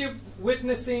 worship,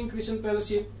 witnessing, Christian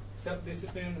fellowship,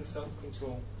 self-discipline, and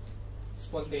self-control.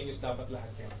 Spontaneous dapat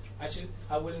lahat yan.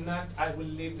 I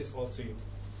will leave this all to you.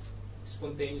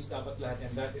 Spontaneous dapat lahat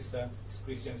yan. That is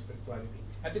Christian spirituality.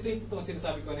 At ito yung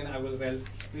sinasabi ko na I will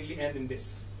really end in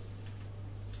this.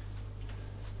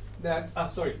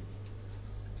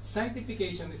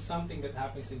 Sanctification is something that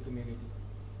happens in community.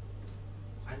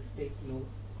 And take note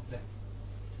of that.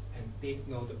 And take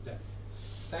note of that.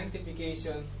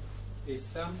 Sanctification is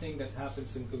something that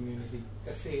happens in community.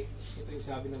 Kasi, ito yung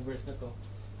sabi ng verse na to,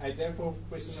 I therefore,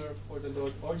 prisoner for the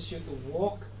Lord, urge you to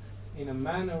walk in a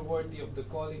manner worthy of the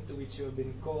calling to which you have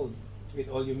been called, with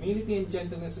all humility and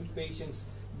gentleness and patience,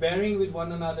 bearing with one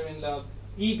another in love,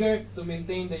 eager to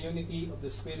maintain the unity of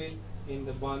the Spirit in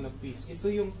the bond of peace.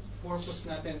 Ito yung purpose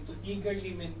natin, to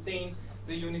eagerly maintain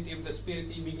the unity of the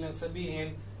Spirit. Ibig lang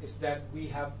sabihin is that we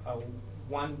have a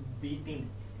one beating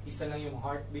Isa lang yung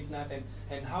heartbeat natin.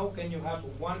 And how can you have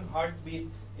one heartbeat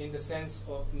in the sense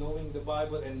of knowing the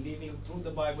Bible and living through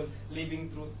the Bible, living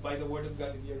through by the Word of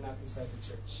God if you're not inside the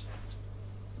church?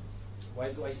 Why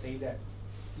do I say that?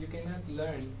 You cannot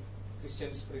learn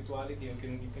Christian spirituality.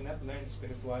 You cannot learn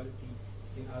spirituality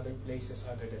in other places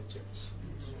other than church.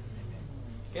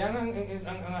 Kaya nga,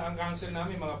 ang counsel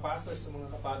namin, mga pastors,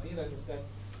 mga kapatiran, is that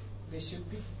they should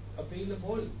be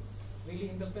available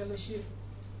really in the fellowship.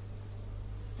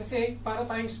 Kasi para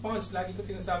tayong sponge, lagi ko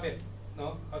sinasabi,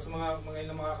 no? Sa mga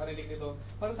ilang makakarinig nito,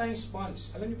 para tayong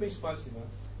sponge. Alam niyo pa yung sponge, di ba?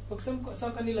 Pag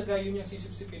saan ka nilagay, yun yung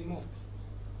sisipsipin mo.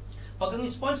 Pag ang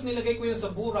sponge nilagay ko yan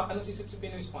sa burak, anong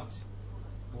sisipsipin ng sponge?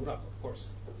 Burak, of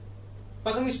course.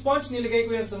 Pag ang sponge nilagay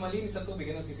ko yan sa malinis sa tubig,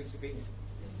 anong sisipsipin niya?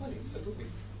 Malinis sa tubig.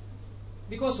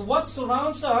 Because what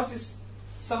surrounds us is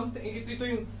something, ito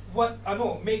yung what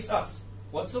makes us.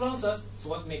 What surrounds us is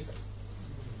what makes us.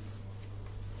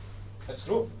 That's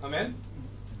true. Amen?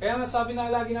 Kaya nga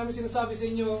lagi namin sinasabi sa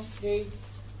inyo, okay,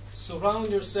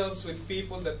 surround yourselves with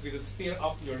people that will stir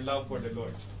up your love for the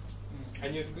Lord.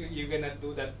 And you cannot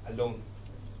do that alone.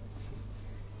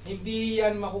 Hindi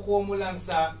yan makukuha mo lang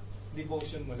sa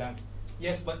devotion mo lang.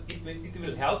 Yes, but it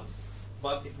will help,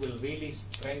 but it will really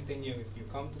strengthen you if you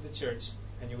come to the church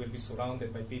and you will be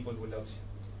surrounded by people who loves you.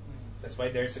 That's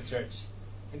why there's a church.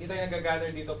 Hindi tayo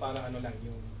nag-gather dito para lang,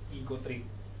 yung ego trip.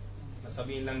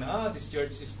 Nasabihin lang na, this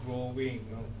church is growing.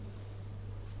 No?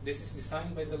 This is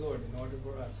designed by the Lord in order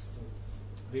for us to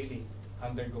really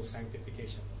undergo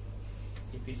sanctification.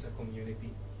 It is a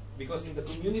community. Because in the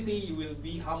community, you will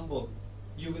be humble.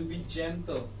 You will be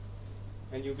gentle.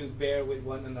 And you will bear with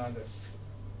one another.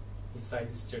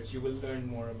 Inside this church, you will learn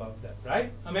more about that.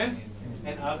 Right? Amen?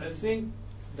 And other thing,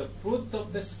 the fruit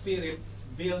of the Spirit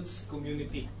builds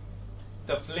community.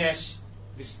 The flesh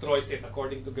destroys it,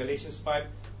 according to Galatians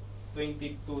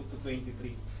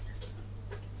 5:22-23.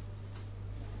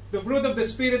 The fruit of the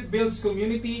Spirit builds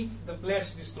community, the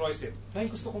flesh destroys it.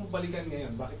 Ngayon gusto kong balikan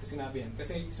ngayon. Bakit ko sinabi yan?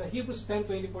 Kasi sa Hebrews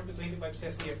 10:24-25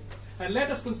 says here, and let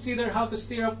us consider how to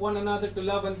stir up one another to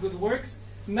love and good works,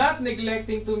 not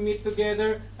neglecting to meet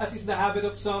together, as is the habit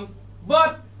of some,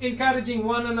 but encouraging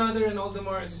one another, and all the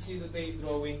more as you see the day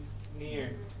drawing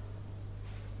near.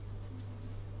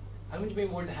 Alam niyo ba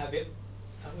yung word habit?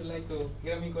 I would like to,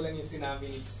 hiramin ko lang yung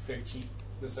sinabi ni Sister Chi,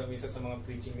 doon sa isa sa mga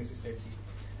preaching ni Sister Chi.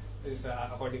 This is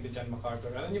according to John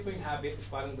MacArthur. Alam niyo po yung habit is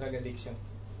parang drug addiction.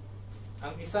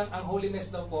 Ang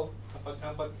holiness daw po,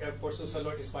 ang pag-pursue sa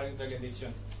Lord is parang drug addiction.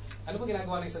 Ano po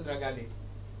ginagawa ng isang drug addict?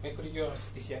 May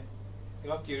curiosity siya. Di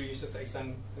ba? Curious siya sa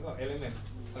isang element,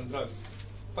 isang drugs.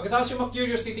 Pagkatapos siya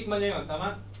mag-curious, titikman niya yun.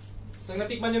 Tama? So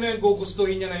natikman niya na yun,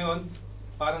 gugustuhin niya na yun.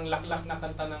 Parang laklak na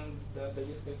kanta ng the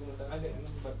youth may kumanta.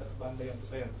 Anong banda yun?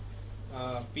 Basta yun.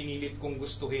 Pinilit kong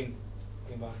gustuhin.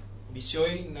 Diba?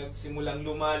 Bisyo'y nagsimulang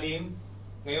lumalim,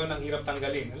 ngayon ang hirap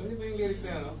tanggalin. Alam niyo ba yung lyrics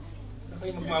na yun? No? Ano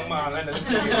kayo magmamahalan?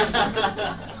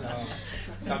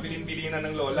 Kabilin-bilinan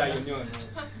ng lola, yun.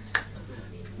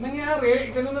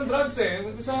 Nangyari, ganun ang drugs eh.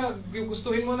 Kasi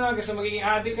gustuhin mo na, kasi magiging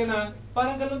addict ka na.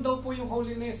 Parang ganun daw po yung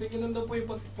holiness. Ganun daw po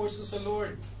yung pag-pursue sa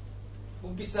Lord.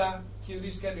 Umpisa,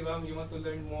 curious ka, di ba? You want to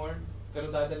learn more. Pero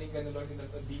dadaling ka ng Lord in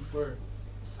a deeper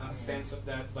sense of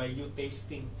that by you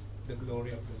tasting the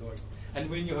glory of the Lord. And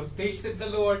when you have tasted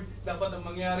the Lord, dapat ang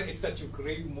mangyari is that you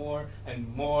crave more and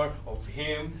more of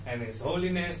Him and His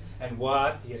holiness and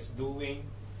what He is doing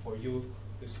for you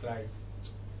to strive.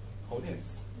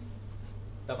 Holiness.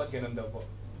 Dapat ganun daw po.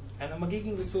 And ang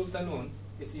magiging resulta nun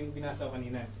is yung binasa ko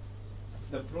kanina.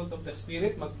 The fruit of the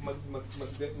Spirit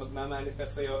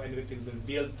magmamanifest sa'yo and it will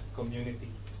build community.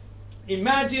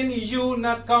 Imagine you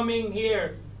not coming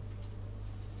here.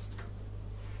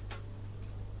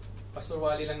 Pastor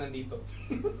Wally lang nandito.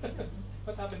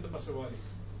 What happened to Pastor Wally?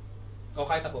 O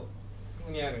kahit ako.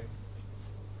 Anong nangyari?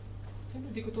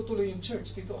 Siyempre, di ko tutuloy yung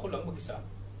church. Dito ako lang mag-isa.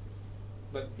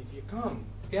 But if you come,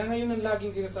 kaya ngayon ang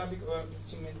laging sinasabi ko,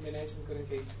 mention ko rin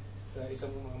kay sa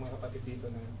isang mga kapatid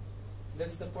dito na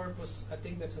that's the purpose. I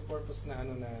think that's the purpose na I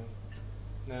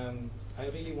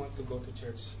really want to go to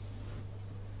church.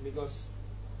 Because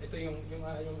ito yung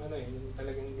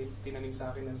talagang tinanim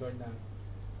sa akin ng Lord na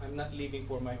I'm not living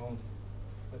for my own,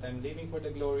 but I'm living for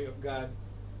the glory of God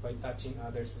by touching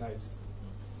others' lives.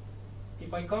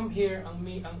 If I come here, ang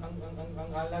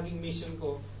laging mission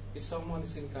ko is someone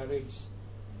is encouraged.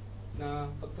 Na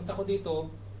pagpunta ko dito,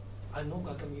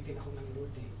 gagamitin ako ng Lord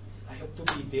eh. I have to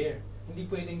be there. Hindi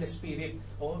pwedeng the Spirit,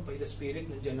 by the Spirit,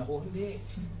 nandyan ako. Hindi.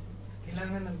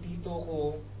 Kailangan nandito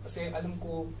ako kasi alam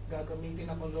ko, gagamitin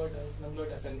ako ng Lord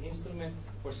as an instrument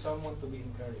for someone to be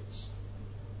encouraged.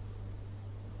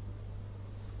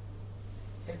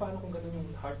 Paano kung ganun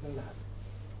yung heart ng lahat?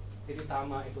 Hindi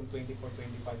tama itong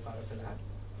 24-25 para sa lahat.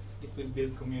 It will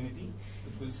build community.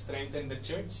 It will strengthen the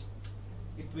church.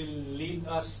 It will lead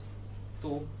us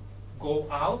to go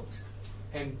out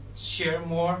and share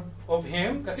more of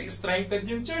Him. Kasi strengthened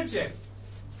yung church eh.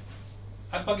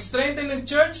 At pag strengthened ng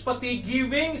church, pati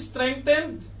giving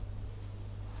strengthened.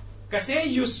 Kasi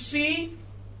you see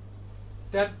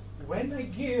that when I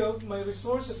give my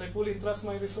resources, I fully trust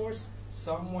my resource,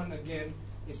 someone again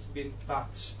is been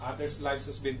touched. Others' lives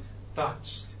has been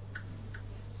touched.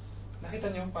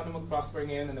 Nakita niyo paano mag-prosper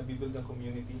ngayon na nabibuild ang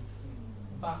community?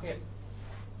 Bakit?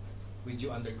 With you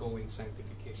undergoing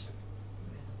sanctification.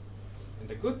 And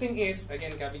the good thing is,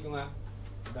 again, kabi ko nga,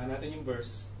 daan natin yung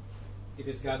verse, it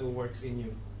is God who works in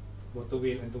you, both to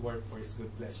will and to work for His good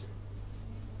pleasure.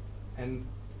 And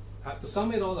to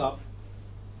sum it all up,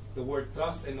 the word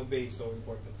trust and obey is so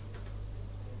important.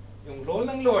 Yung role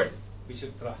ng Lord, we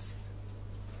should trust.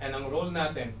 And ang role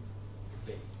natin,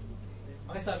 obey.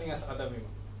 Makisabi nga sa katabi mo,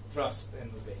 trust and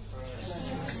obey.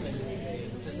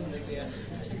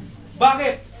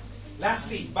 Bakit?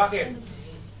 Lastly, bakit?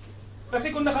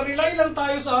 Kasi kung nakarely lang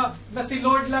tayo sa na si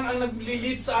Lord lang ang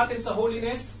nag-lead sa atin sa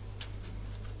holiness,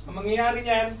 ang mangyayari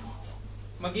niyan,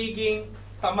 magiging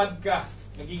tamad ka,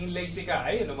 magiging lazy ka.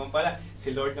 Ayun naman pala,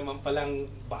 si Lord naman palang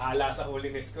bahala sa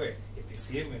holiness ko eh. It is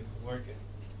Him and work it.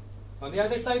 On the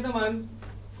other side naman,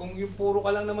 kung yung puro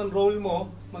ka lang naman role mo,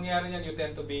 mangyayari niyan, you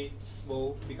tend to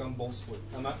become boastful.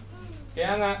 Tama?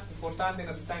 Kaya nga, importante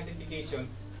na sa sanctification,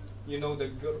 you know the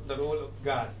role of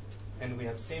God, and we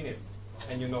have seen it,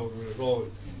 and you know the role.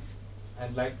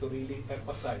 I'd like to really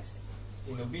emphasize,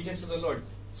 in obedience to the Lord,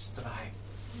 strive,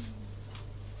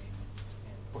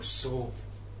 pursue,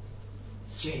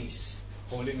 chase,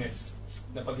 holiness.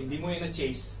 Na pag hindi mo yan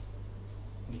na-chase,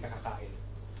 hindi ka kakain.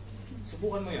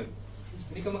 Subukan mo yun.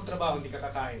 Hindi ka magtrabaho, hindi ka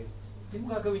kakain. Hindi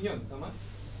mo gagawin yun. Tama?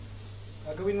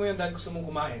 Gagawin mo yun dahil gusto mong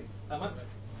kumain. Tama?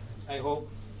 I hope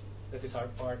that is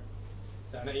our part.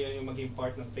 Na iyan yung maging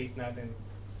part ng faith natin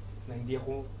na hindi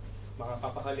ako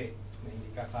makapapakali na hindi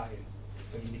kakain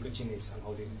pag hindi ko chinace ang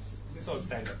holiness. Let's all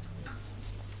stand up.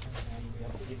 And we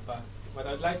have to eat pa. But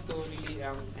I'd like to really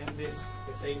end this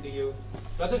by saying to you,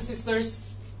 brothers and sisters,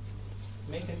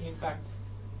 make an impact.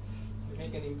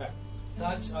 Make an impact.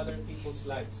 Touch other people's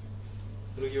lives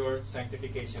through your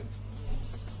sanctification.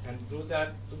 And through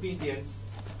that obedience,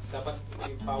 dapat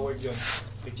empowered yun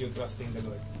with you trusting the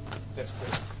Lord. Let's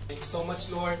pray. Thank you so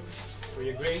much, Lord, for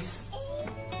your grace.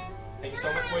 Thank you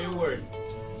so much for your word.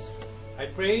 I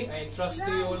pray, I entrust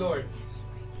to you, O Lord.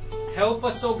 Help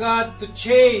us, O God, to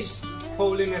chase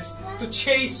holiness, to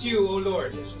chase you, O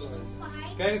Lord.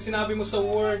 Kaya sinabi mo sa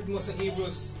word mo sa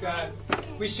Hebrews, God,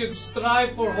 we should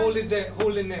strive for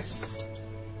holiness.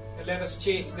 And let us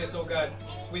chase this, O God,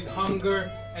 with hunger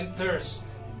and thirst.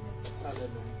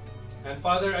 And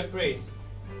Father, I pray,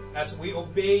 as we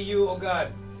obey you, O God,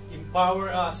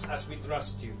 empower us as we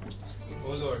trust you.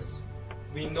 O Lord,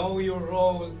 we know your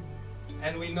role,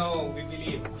 and we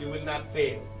believe you will not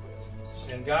fail.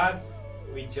 And God,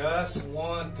 we just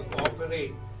want to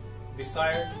cooperate,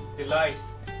 desire, delight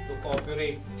to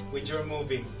cooperate with your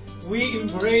moving. We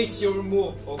embrace your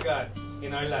move, O God,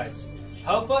 in our lives.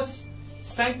 Help us,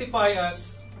 sanctify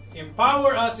us,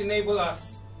 empower us, enable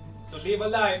us to live a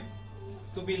life,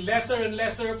 to be lesser and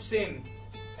lesser of sin,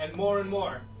 and more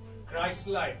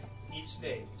Christ-like each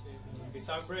day. This is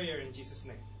our prayer in Jesus'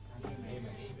 name.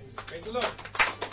 Amen. Praise the Lord.